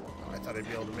 Oh, I thought I'd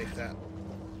be able to make that.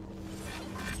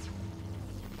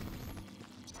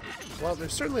 Well,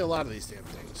 there's certainly a lot of these damn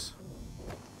things.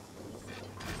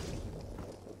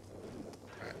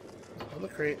 Alright, up on the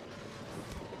crate.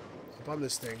 Up on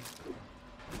this thing.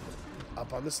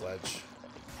 Up on this ledge.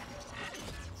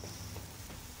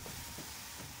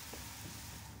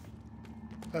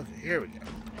 Okay, here we go.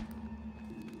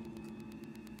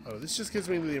 Oh, this just gives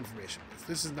me the information.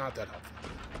 This is not that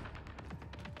helpful.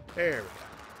 There we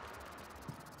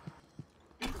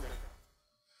go.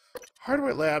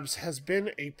 Hardware Labs has been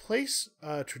a place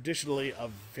traditionally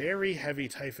of very heavy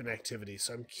Typhon activity,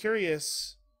 so I'm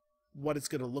curious what it's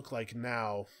going to look like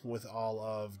now with all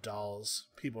of Dahl's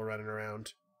people running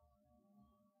around.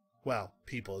 Well,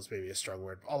 people is maybe a strong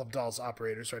word. All of Dahl's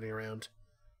operators running around.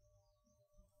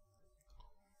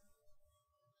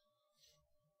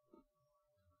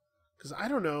 Because I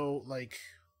don't know, like...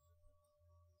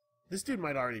 this dude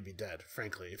might already be dead,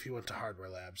 frankly, if he went to Hardware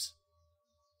Labs.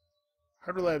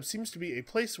 Hardware Labs seems to be a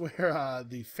place where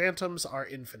the phantoms are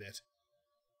infinite.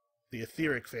 The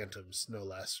etheric phantoms, no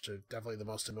less, which are definitely the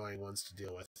most annoying ones to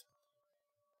deal with.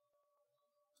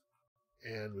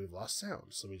 And we've lost sound,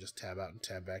 so let me just tab out and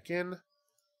tab back in.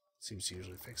 Seems to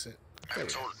usually fix it. I'm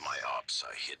told my ops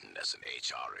are hidden as an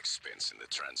HR expense in the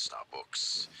TranStar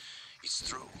books. It's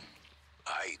true.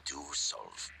 I do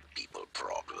solve people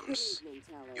problems.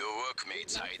 Your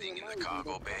workmates hiding in the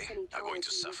cargo bay are going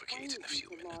to suffocate in a few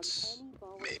minutes.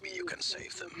 Maybe you can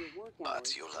save them,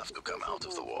 but you'll have to come out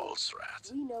of the walls,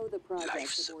 Rat. We know the Life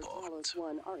projects aboard support. Talos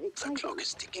 1 are The exciting, clock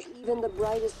is ticking. but even the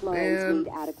brightest minds Man,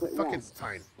 need adequate fucking rest.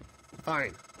 fine.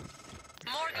 Fine.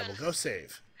 I Morgan, will go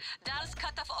save. Dal's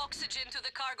cut off oxygen to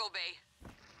the cargo bay.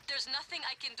 There's nothing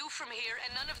I can do from here,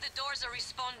 and none of the doors are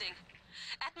responding.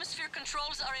 Atmosphere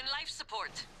controls are in life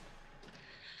support.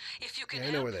 If you can Yeah,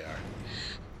 I know where they are.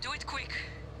 do it quick,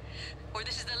 or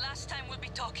this is the last time we'll be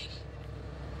talking.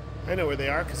 I know where they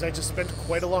are because I just spent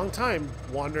quite a long time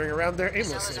wandering around there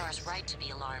aimlessly. Salazar's right to be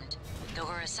alarmed, though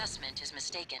her assessment is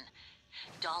mistaken.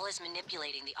 Dahl is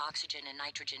manipulating the oxygen and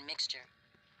nitrogen mixture.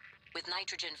 With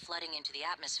nitrogen flooding into the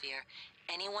atmosphere,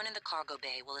 anyone in the cargo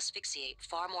bay will asphyxiate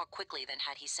far more quickly than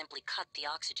had he simply cut the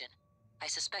oxygen. I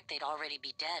suspect they'd already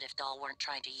be dead if Dahl weren't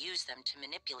trying to use them to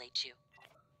manipulate you.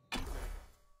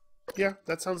 Yeah,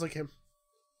 that sounds like him.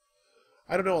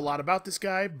 I don't know a lot about this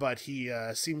guy, but he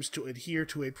seems to adhere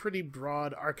to a pretty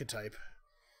broad archetype.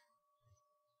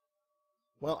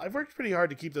 Well, I've worked pretty hard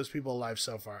to keep those people alive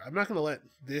so far. I'm not going to let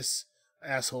this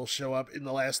asshole show up in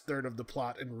the last third of the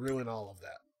plot and ruin all of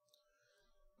that.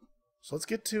 So let's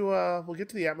get to, we'll get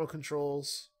to the Atmo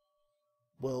controls.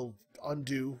 We'll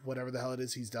undo whatever the hell it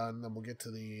is he's done. Then we'll get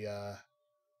to the,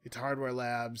 get to hardware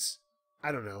labs.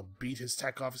 I don't know, beat his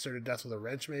tech officer to death with a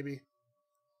wrench, maybe?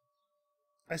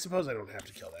 I suppose I don't have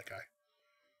to kill that guy.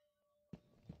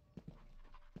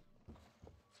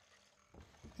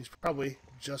 He's probably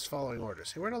just following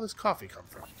orders. Hey, where'd all this coffee come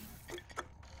from?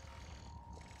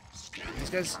 These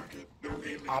guys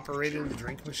operating the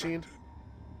drink machine?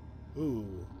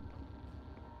 Ooh.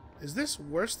 Is this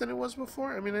worse than it was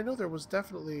before? I mean, I know there was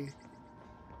definitely...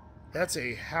 That's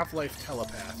a Half-Life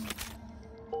telepath.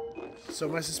 So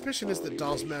my suspicion is that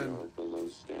Dahl's men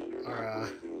are,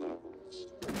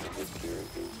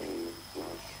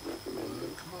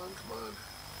 come on.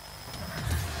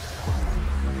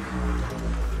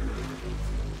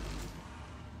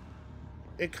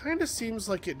 It kind of seems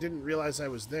like it didn't realize I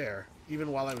was there,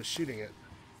 even while I was shooting it.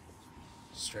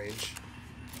 Strange.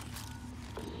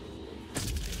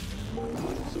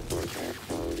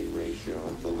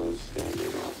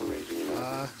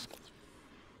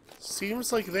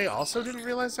 Seems like they also didn't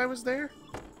realize I was there?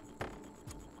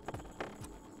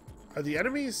 Are the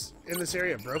enemies in this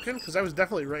area broken? Because I was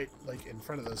definitely right, like, in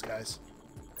front of those guys.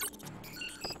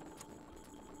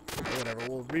 Or whatever,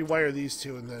 we'll rewire these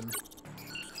two and then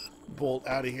bolt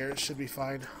out of here. It should be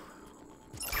fine.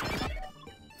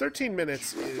 13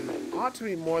 minutes ought to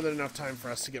be more than enough time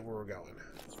for us to get where we're going.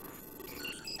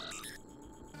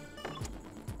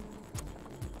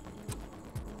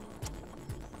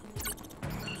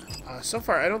 So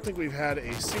far, I don't think we've had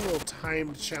a single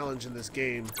timed challenge in this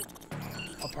game,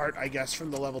 apart, I guess, from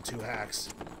the level 2 hacks,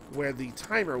 where the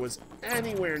timer was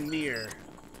anywhere near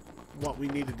what we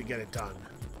needed to get it done.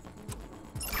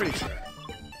 Pretty sure.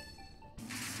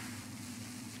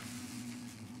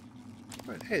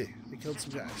 Alright, hey, they killed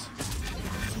some guys.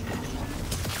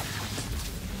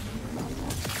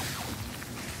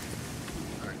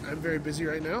 Alright, I'm very busy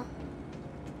right now.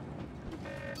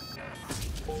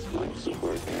 Life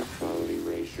support air quality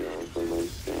ratio below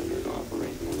standard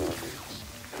operating levels.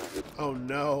 Oh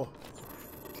no.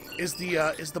 Is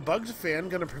the bugged fan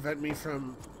gonna prevent me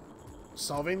from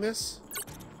solving this?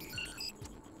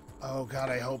 Oh god,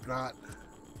 I hope not.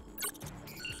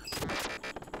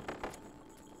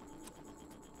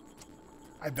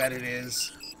 I bet it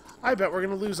is. I bet we're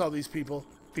gonna lose all these people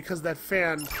because that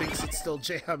fan thinks it's still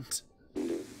jammed.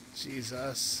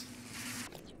 Jesus.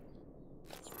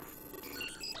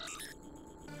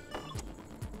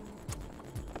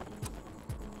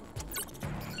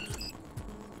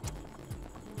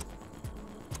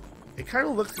 It kind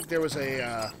of looked like there was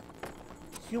a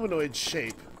humanoid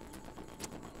shape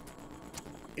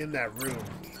in that room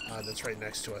that's right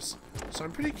next to us. So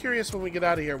I'm pretty curious when we get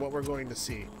out of here what we're going to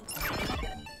see.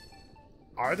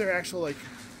 Are there actual, like...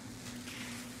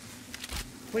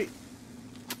 Wait,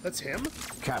 that's him?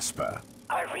 Casper,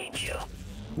 I read you.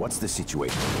 what's the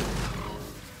situation?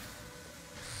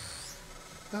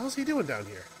 What the hell's he doing down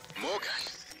here? Morgan,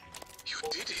 you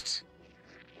did it.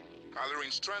 I'll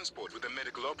arrange transport with the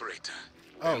medical operator.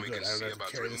 Oh, Then we good. can I don't see have to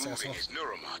about carry this removing asshole. his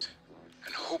neuromod,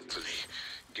 and hopefully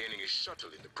gaining his shuttle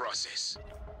in the process.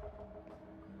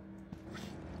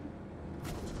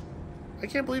 I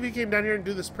can't believe he came down here and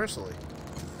do this personally.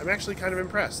 I'm actually kind of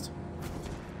impressed.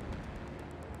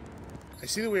 I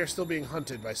see that we are still being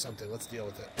hunted by something. Let's deal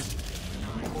with it.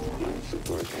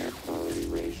 Support air quality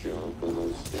ratio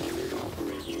below standard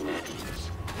operating levels.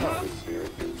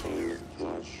 Atmospheric containment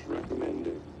flush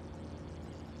recommended.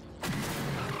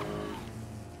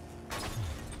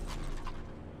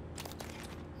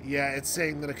 Yeah, it's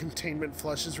saying that a containment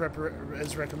flush is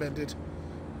recommended.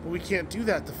 But we can't do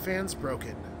that. The fan's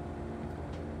broken.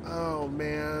 Oh,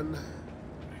 man.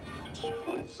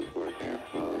 Life support air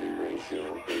quality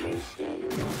ratio below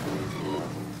standard operating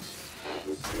levels.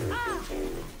 Atmospheric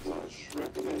containment flush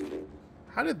recommended.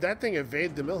 How did that thing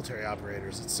evade the military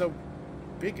operators? It's so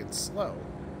big and slow.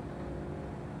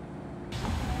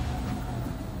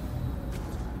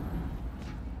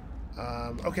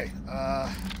 Okay.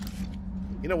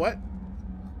 You know what?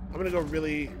 I'm gonna go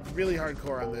really, really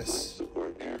hardcore on this.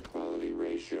 Support air quality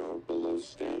ratio below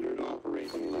standard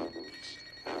operating levels.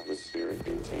 Atmospheric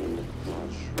containment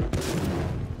flush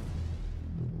recommended.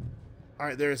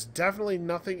 Alright, there's definitely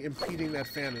nothing impeding that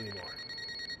fan anymore.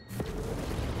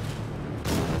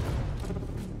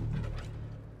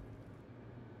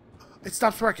 It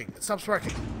stops working. It stops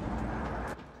working.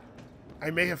 I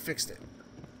may have fixed it.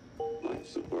 Life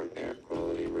support air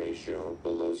quality ratio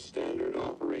below standard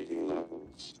operating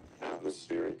levels.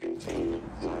 Atmospheric containment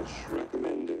flush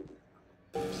recommended.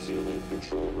 Sealing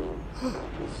control room.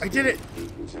 I did it!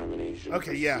 Decontamination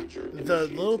Okay, yeah. procedure The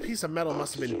little initiated. piece of metal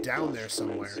must have been Oxygen down flush there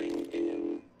somewhere. commencing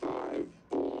in 5,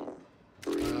 4,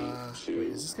 3, 2, Wait,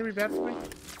 is this gonna be bad for me? 1. Do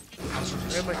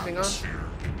I have my thing on?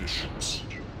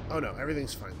 Oh no,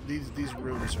 everything's fine. These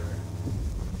rooms are...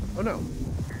 Oh no.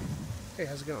 Hey,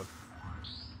 how's it going?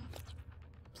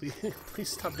 Please, please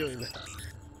stop doing that.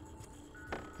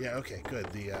 Yeah, okay, good.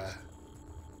 The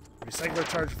recycler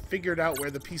charge figured out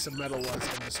where the piece of metal was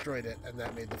and destroyed it, and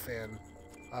that made the fan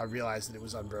realize that it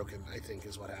was unbroken, I think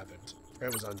is what happened. Or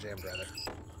it was unjammed, rather.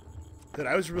 Good,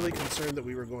 I was really concerned that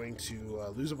we were going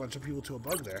to lose a bunch of people to a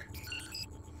bug there.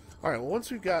 Alright, well, once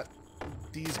we've got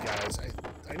these guys,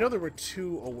 I know there were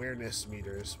 2 awareness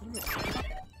meters.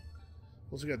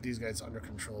 Once we got these guys under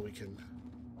control, we can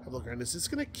have a look around. Is this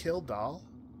going to kill Dahl?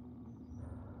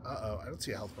 Uh-oh, I don't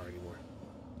see a health bar anymore.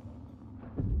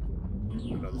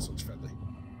 Oh no, this one's friendly.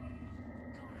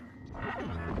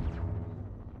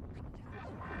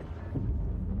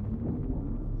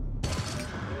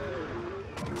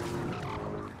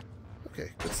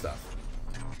 Okay, good stuff.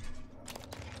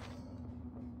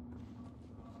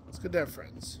 It's good to have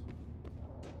friends.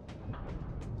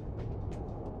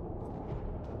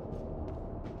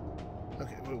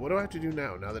 Okay, wait, what do I have to do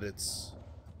now that it's...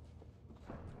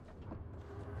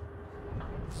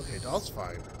 Okay, Dahl's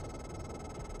fine.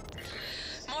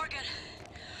 Morgan,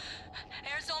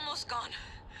 air's almost gone.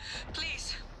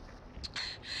 Please,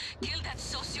 kill that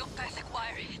sociopathic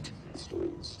wirehead.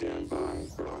 Stand by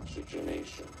for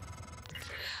oxygenation.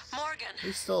 Morgan,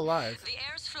 He's still alive. the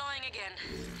air's flowing again.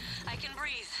 I can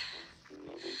breathe.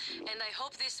 And I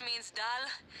hope this means Dahl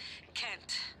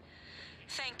can't.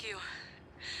 Thank you.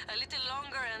 A little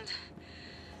longer and...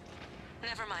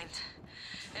 Never mind.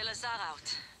 Elazar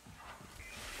out.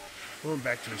 Going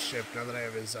back to his ship now that I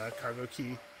have his cargo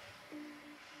key.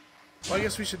 Well, I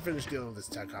guess we should finish dealing with this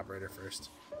tech operator first.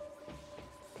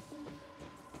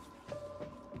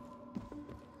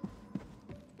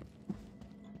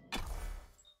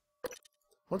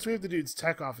 Once we have the dude's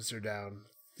tech officer down,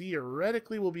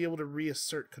 theoretically we'll be able to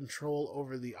reassert control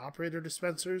over the operator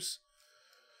dispensers.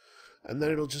 And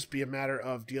then it'll just be a matter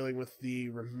of dealing with the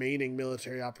remaining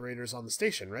military operators on the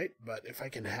station, right? But if I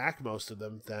can hack most of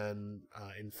them, then,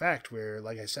 in fact,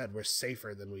 like I said, we're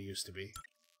safer than we used to be.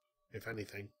 If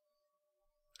anything.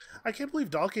 I can't believe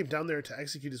Dahl came down there to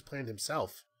execute his plan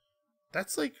himself.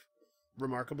 That's, like,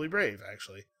 remarkably brave,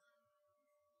 actually.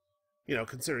 You know,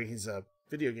 considering he's a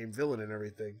video game villain and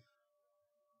everything.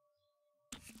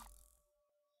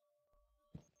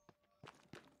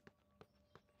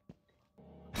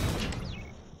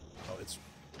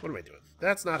 What am I doing?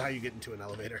 That's not how you get into an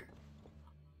elevator.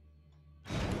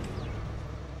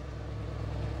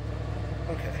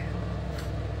 Okay.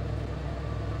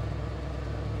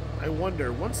 I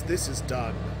wonder, once this is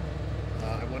done,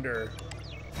 I wonder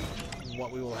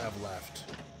what we will have left.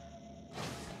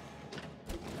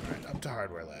 Alright, up to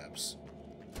hardware labs.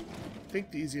 I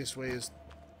think the easiest way is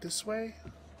this way?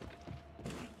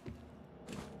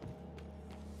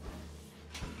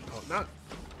 Oh, not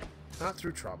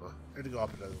through trauma. I had to go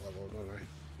up another level, don't I?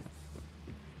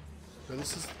 No,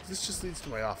 this just leads to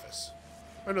my office.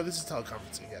 Oh no, this is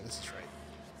teleconferencing. Yeah, this is right.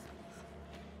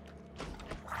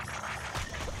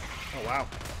 Oh wow.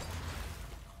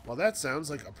 Well, that sounds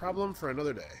like a problem for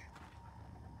another day.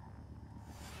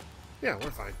 Yeah,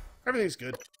 we're fine. Everything's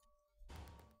good.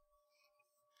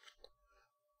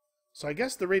 So I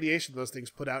guess the radiation those things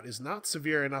put out is not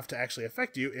severe enough to actually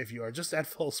affect you if you are just at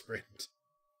full sprint.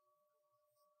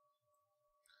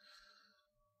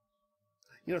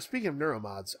 You know, speaking of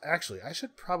neuromods, actually, I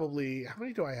should probably... How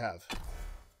many do I have?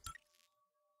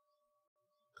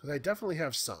 Because I definitely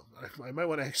have some. I might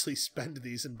want to actually spend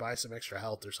these and buy some extra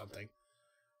health or something.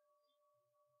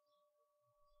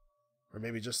 Or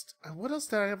maybe just... What else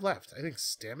did I have left? I think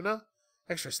stamina?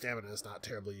 Extra stamina is not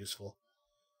terribly useful.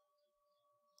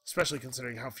 Especially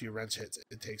considering how few wrench hits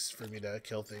it takes for me to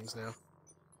kill things now.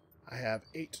 I have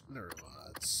 8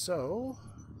 neuromods, so...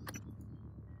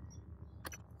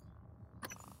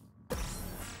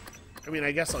 I mean,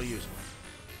 I guess I'll use them.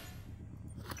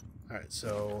 Alright,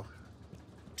 so...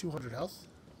 200 health.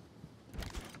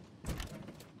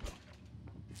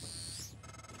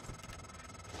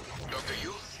 Dr.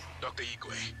 Yu, Dr.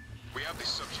 Igwe, we have the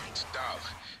subject, Dal,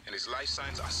 and his life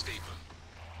signs are stable.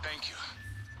 Thank you.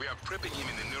 We are prepping him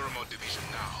in the neuromod division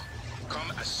now.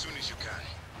 Come as soon as you can.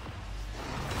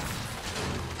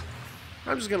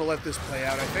 I'm just gonna let this play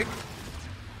out, I think.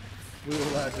 We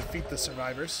will defeat the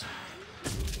survivors.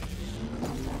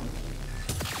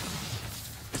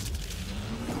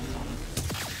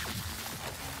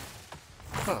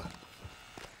 Huh.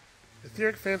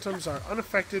 Etheric phantoms are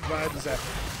unaffected by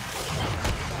disaster.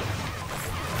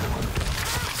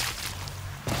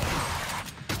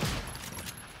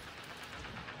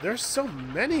 There's so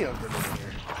many of them in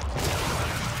here.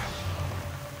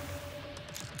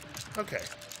 Okay.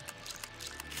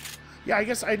 Yeah, I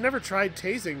guess I'd never tried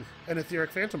tasing an etheric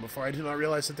phantom before. I did not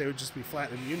realize that they would just be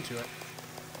flat immune to it.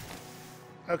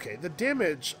 Okay, the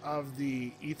damage of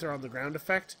the ether on the ground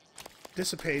effect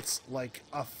dissipates like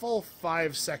a full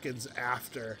 5 seconds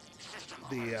after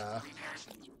the,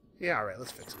 Yeah, alright,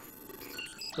 let's fix it.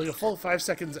 Like a full 5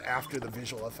 seconds after the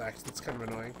visual effect. That's kind of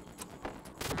annoying.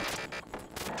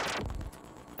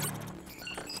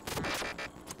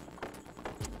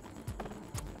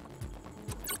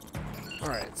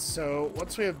 Alright, so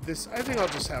once we have this, I think I'll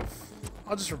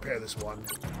just repair this one.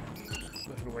 I'm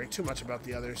not going to worry too much about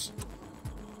the others.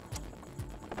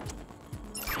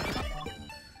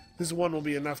 This one will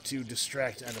be enough to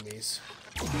distract enemies.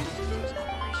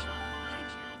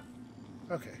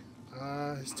 Okay.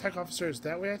 His tech officer is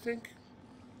that way, I think?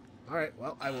 Alright,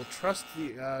 well, I will trust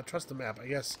the map. I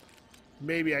guess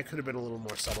maybe I could have been a little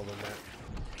more subtle than that.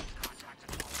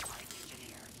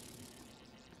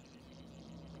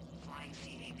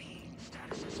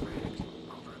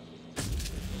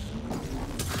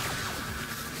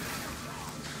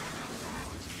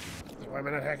 Why am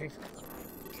I not hacking?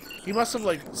 He must have,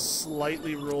 like,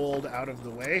 slightly rolled out of the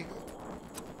way.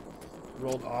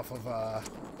 Rolled off of,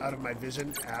 out of my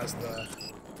vision as the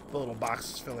little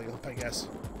box is filling up, I guess.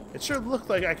 It sure looked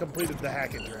like I completed the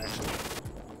hack interaction. I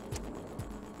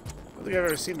don't think I've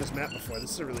ever seen this map before.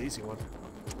 This is a really easy one.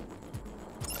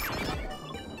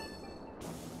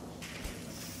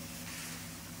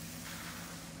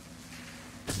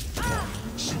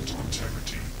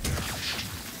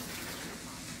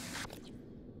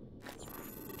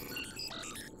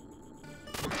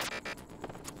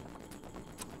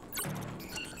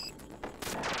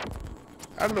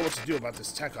 I don't know what to do about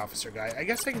this tech officer guy. I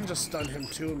guess I can just stun him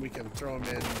too, and we can throw him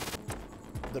in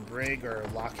the brig or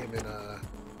lock him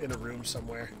in a room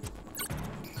somewhere.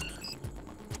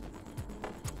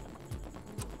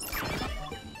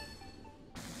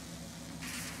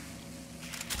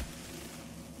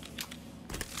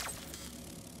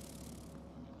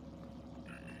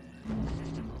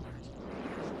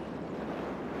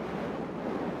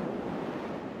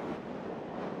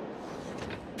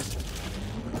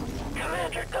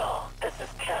 This is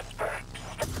Casper.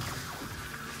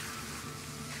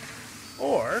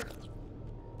 Or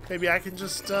maybe I can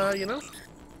just, you know,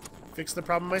 fix the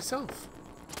problem myself.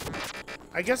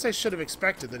 I guess I should have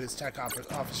expected that his tech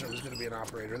officer was going to be an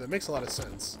operator. That makes a lot of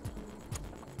sense.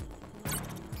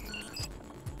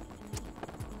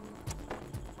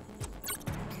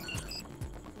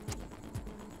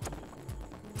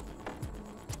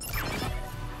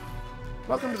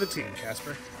 Welcome to the team,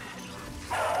 Casper.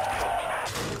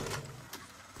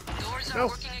 Doors are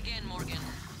working again, Morgan.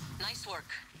 Nice work.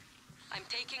 I'm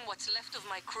taking what's left of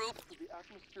my crew.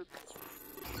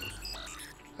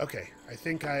 Okay, I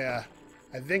think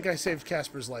I saved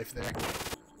Casper's life there.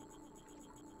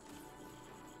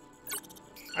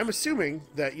 I'm assuming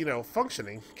that, you know,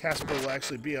 functioning, Casper will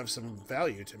actually be of some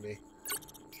value to me.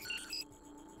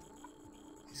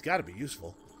 He's got to be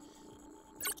useful.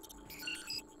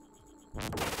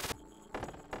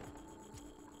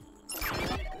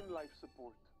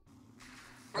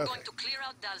 We're going to clear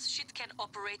out Dal's shit-can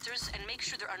operators and make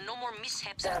sure there are no more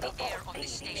mishaps in the air on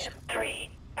this station. 3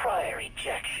 prior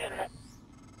ejection.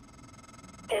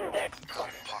 Index God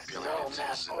populated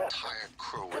his entire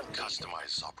crew with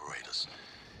customized operators.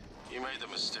 He made the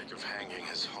mistake of hanging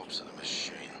his hopes in a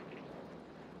machine.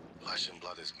 Flesh and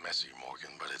blood is messy,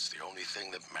 Morgan, but it's the only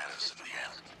thing that matters in the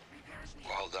end.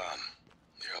 Well done.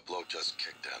 The upload just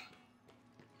kicked in.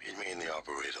 Meet me in the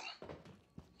Arboretum.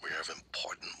 We have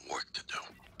important work to do.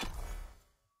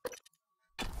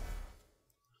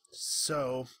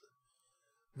 So,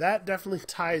 that definitely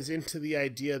ties into the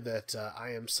idea that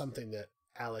I am something that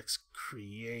Alex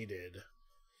created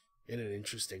in an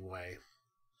interesting way.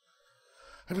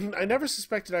 I mean, I never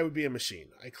suspected I would be a machine.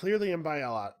 I clearly am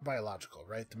biological,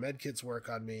 right? The medkits work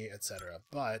on me, etc.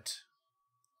 But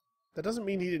that doesn't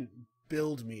mean he didn't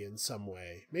build me in some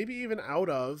way. Maybe even out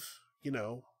of, you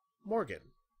know,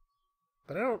 Morgan.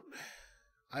 But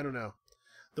I don't know.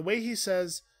 The way he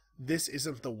says, this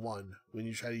isn't the one when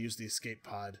you try to use the escape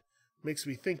pod, makes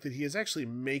me think that he is actually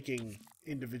making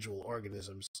individual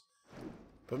organisms.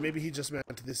 But maybe he just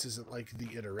meant this isn't like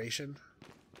the iteration.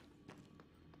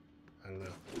 I don't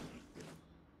know.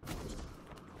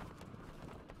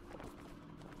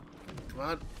 Come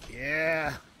on.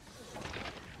 Yeah.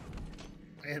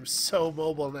 I am so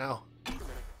mobile now.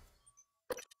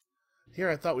 Here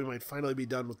I thought we might finally be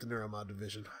done with the Neuromod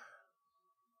division.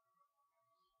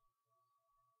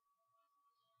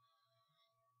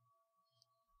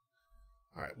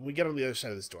 Alright, when we get on the other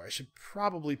side of this door, I should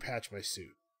probably patch my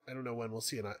suit. I don't know when we'll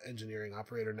see an engineering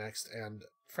operator next, and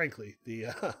frankly,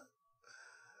 the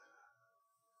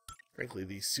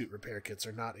suit repair kits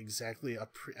are not exactly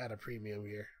at a premium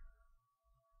here.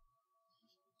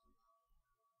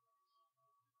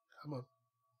 Come on.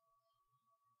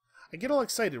 I get all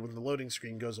excited when the loading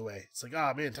screen goes away. It's like,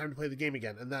 ah, man, time to play the game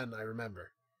again. And then I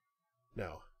remember.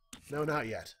 No. No, not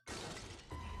yet.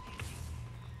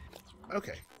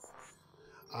 Okay.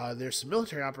 There's some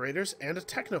military operators and a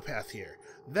technopath here.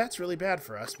 That's really bad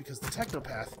for us because the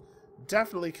technopath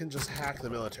definitely can just hack the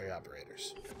military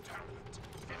operators.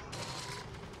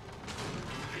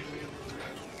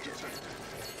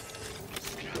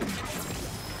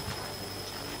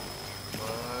 Come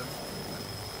on.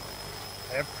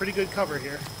 I have pretty good cover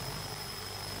here.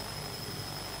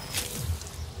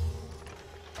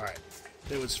 Alright.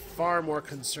 It was far more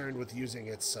concerned with using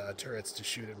its turrets to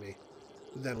shoot at me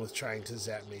than with trying to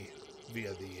zap me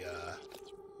via the,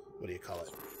 what do you call it?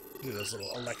 Via those little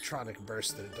electronic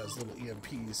bursts that it does, little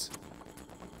EMPs.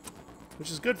 Which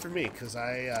is good for me, because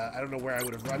I don't know where I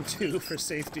would have run to for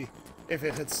safety if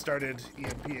it had started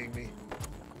EMPing me.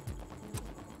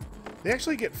 They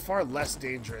actually get far less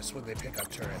dangerous when they pick up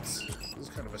turrets. This is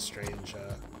kind of a strange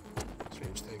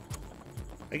thing.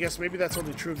 I guess maybe that's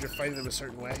only true if you're fighting them a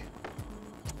certain way.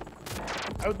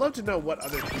 I would love to know what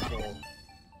other people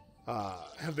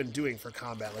have been doing for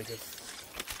combat. Like if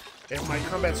my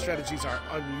combat strategies are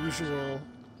unusual,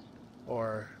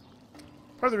 or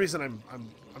part of the reason I'm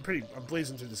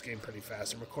blazing through this game pretty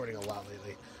fast. I'm recording a lot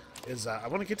lately. Is I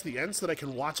want to get to the end so that I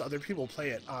can watch other people play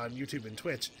it on YouTube and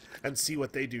Twitch and see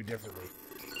what they do differently.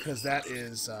 Because that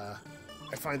is, I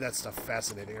find that stuff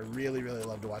fascinating. I really, really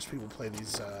love to watch people play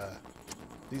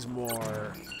these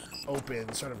more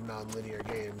open, sort of non-linear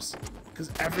games.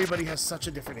 Because everybody has such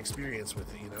a different experience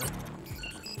with it, you know?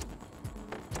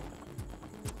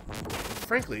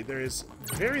 Frankly, there is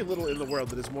very little in the world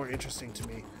that is more interesting to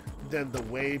me than the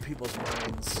way people's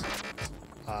minds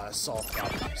solve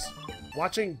problems.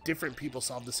 Watching different people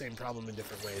solve the same problem in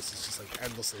different ways is just like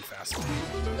endlessly fascinating.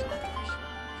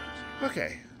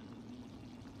 Okay.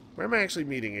 Where am I actually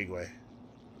meeting Igwe?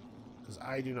 Because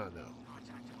I do not know.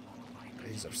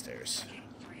 He's upstairs.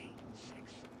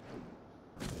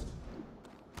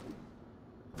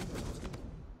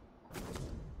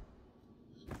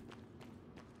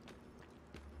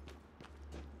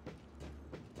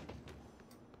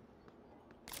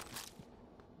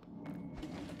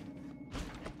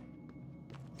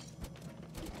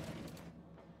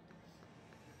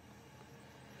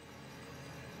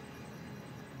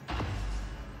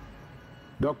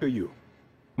 Dr. Yu,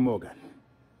 Morgan,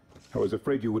 I was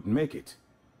afraid you wouldn't make it.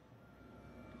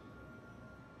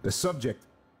 The subject,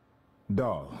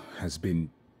 Dahl, has been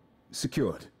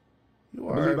secured.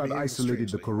 I believe I've isolated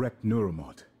the correct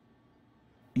neuromod.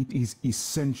 It is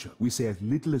essential we say as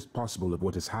little as possible of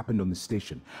what has happened on the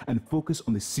station and focus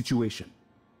on the situation.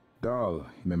 Dahl,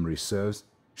 if memory serves,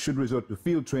 should resort to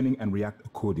field training and react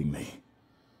accordingly.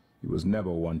 He was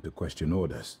never one to question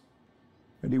orders.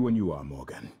 Ready when you are,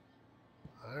 Morgan.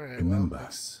 All right, remember,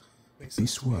 well,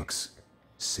 this works.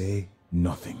 Say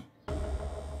nothing.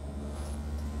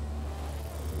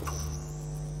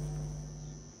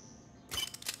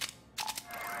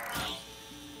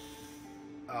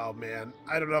 Oh man,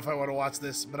 I don't know if I want to watch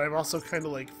this, but I'm also kind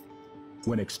of like...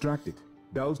 When extracted,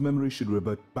 Dahl's memory should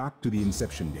revert back to the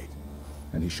inception date,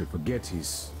 and he should forget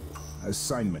his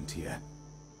assignment here.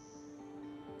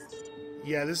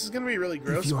 Yeah, this is going to be really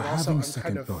gross, If you're but also having I'm second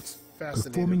kind of thoughts,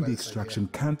 fascinated performing by the this extraction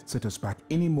idea. can't set us back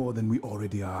any more than we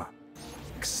already are.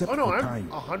 Except Oh no, for I'm time.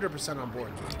 100% on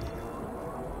board.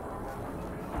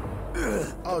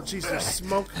 Oh jeez, there's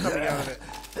smoke coming out of it.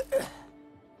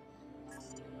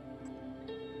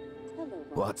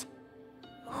 What?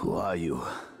 Who are you?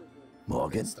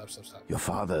 Morgan? Stop. Your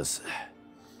father's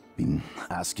been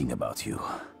asking about you.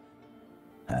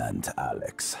 And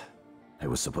Alex. I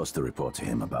was supposed to report to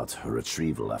him about her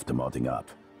retrieval after modding up.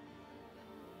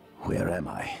 Where am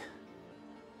I?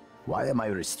 Why am I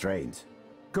restrained?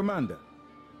 Commander,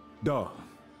 Dahl,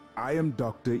 I am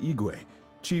Dr. Igwe,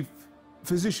 Chief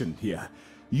Physician here.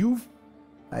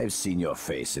 I've seen your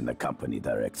face in the company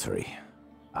directory.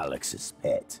 Alex's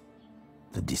pet.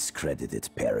 The discredited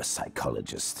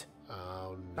parapsychologist.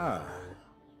 Oh no.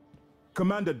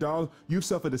 Commander Dahl, you've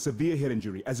suffered a severe head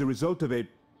injury as a result of a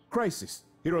crisis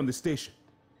here on the station.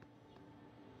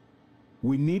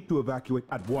 We need to evacuate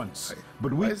at once,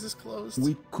 but Why is this closed?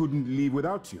 we couldn't leave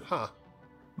without you. Huh.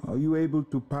 Are you able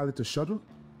to pilot a shuttle?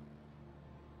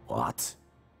 What?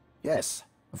 Yes,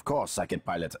 of course I can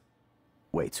pilot.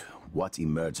 Wait, what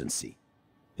emergency?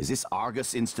 Is this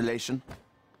Argus installation?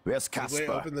 Where's Wait,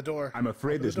 Casper? open the door. I'm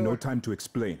afraid Open there's the no door. time to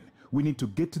explain. We need to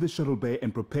get to the shuttle bay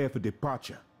and prepare for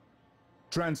departure.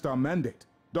 TranStar mandate.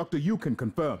 Doctor, you can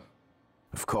confirm.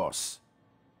 Of course.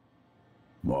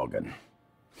 Morgan,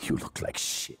 you look like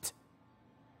shit.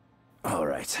 All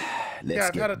right, let's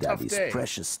I've had a get tough Daddy's day.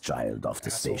 precious child off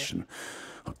the Asshole. station,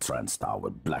 or TranStar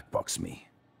will blackbox me.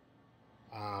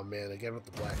 Ah man, again with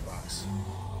the black box.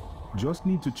 Just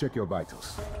need to check your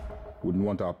vitals. Wouldn't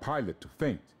want our pilot to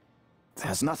faint.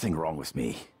 There's nothing wrong with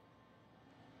me.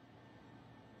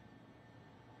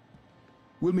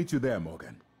 We'll meet you there,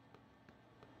 Morgan.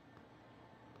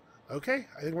 Okay,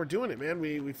 I think we're doing it, man.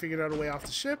 We figured out a way off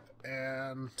the ship,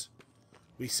 and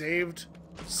we saved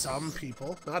some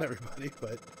people. Not everybody,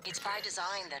 but... It's by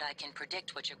design that I can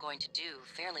predict what you're going to do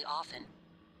fairly often.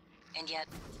 And yet,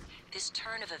 this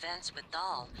turn of events with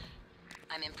Dahl,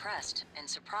 I'm impressed and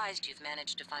surprised you've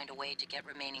managed to find a way to get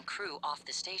remaining crew off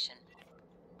the station.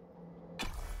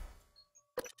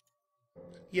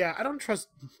 Yeah, I don't trust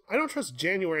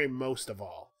January most of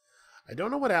all. I don't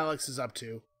know what Alex is up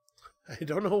to. I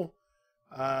don't know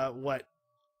what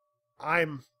I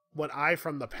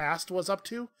from the past was up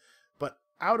to, but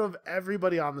out of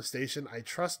everybody on the station, I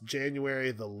trust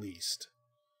January the least.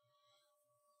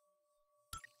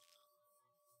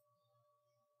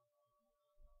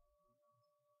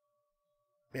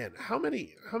 Man, how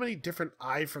many different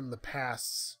I from the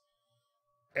pasts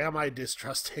am I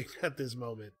distrusting at this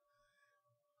moment?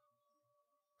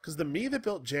 Because the me that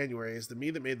built January is the me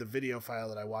that made the video file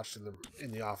that I watched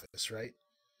in the office, right?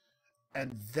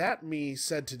 And that me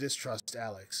said to distrust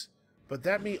Alex, but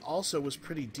that me also was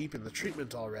pretty deep in the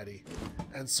treatment already,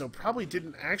 and so probably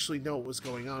didn't actually know what was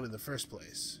going on in the first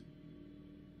place.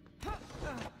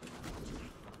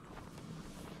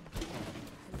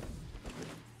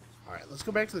 Alright, let's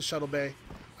go back to the shuttle bay.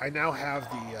 I now have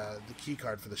the key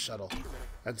card for the shuttle,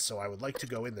 and so I would like to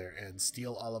go in there and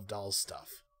steal all of Dahl's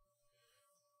stuff.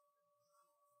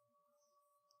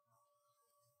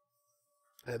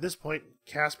 At this point,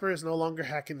 Casper is no longer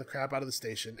hacking the crap out of the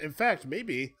station. In fact,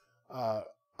 maybe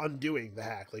undoing the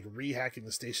hack, like re-hacking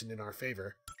the station in our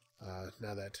favor,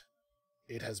 now that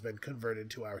it has been converted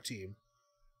to our team.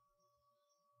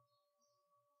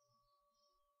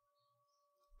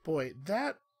 Boy,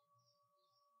 that...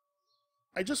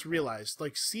 I just realized,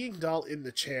 like, seeing Dahl in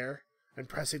the chair and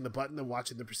pressing the button and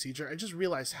watching the procedure, I just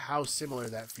realized how similar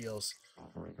that feels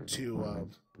to,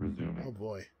 oh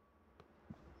boy.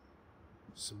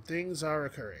 Some things are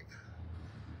occurring.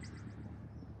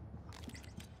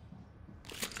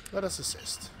 Let us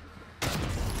assist.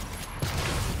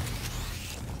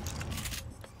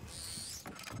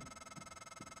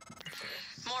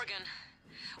 Morgan,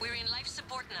 we're in life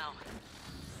support now.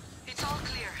 It's all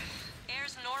clear.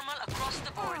 Air's normal across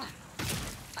the board.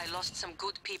 I lost some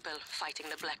good people fighting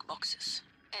the black boxes.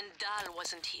 And Dahl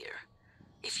wasn't here.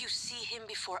 If you see him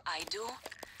before I do,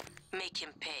 make him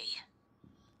pay.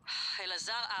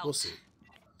 Elazar out. We'll see.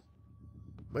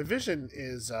 My vision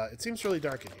is, it seems really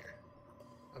dark in here.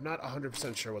 I'm not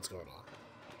 100% sure what's going on.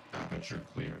 Aperture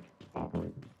cleared.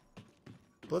 Operator.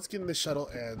 But let's get in the shuttle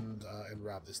and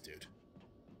rob this dude.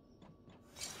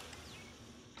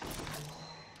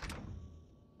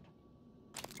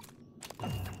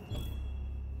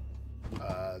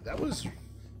 That was...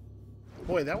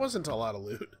 Boy, that wasn't a lot of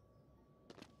loot.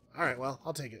 Alright, well,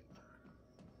 I'll take it.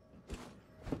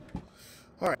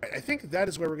 Alright, I think that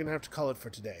is where we're going to have to call it for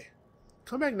today.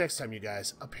 Come back next time, you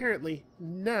guys. Apparently,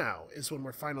 now is when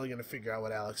we're finally going to figure out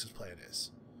what Alex's plan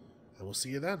is. And we'll see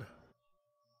you then.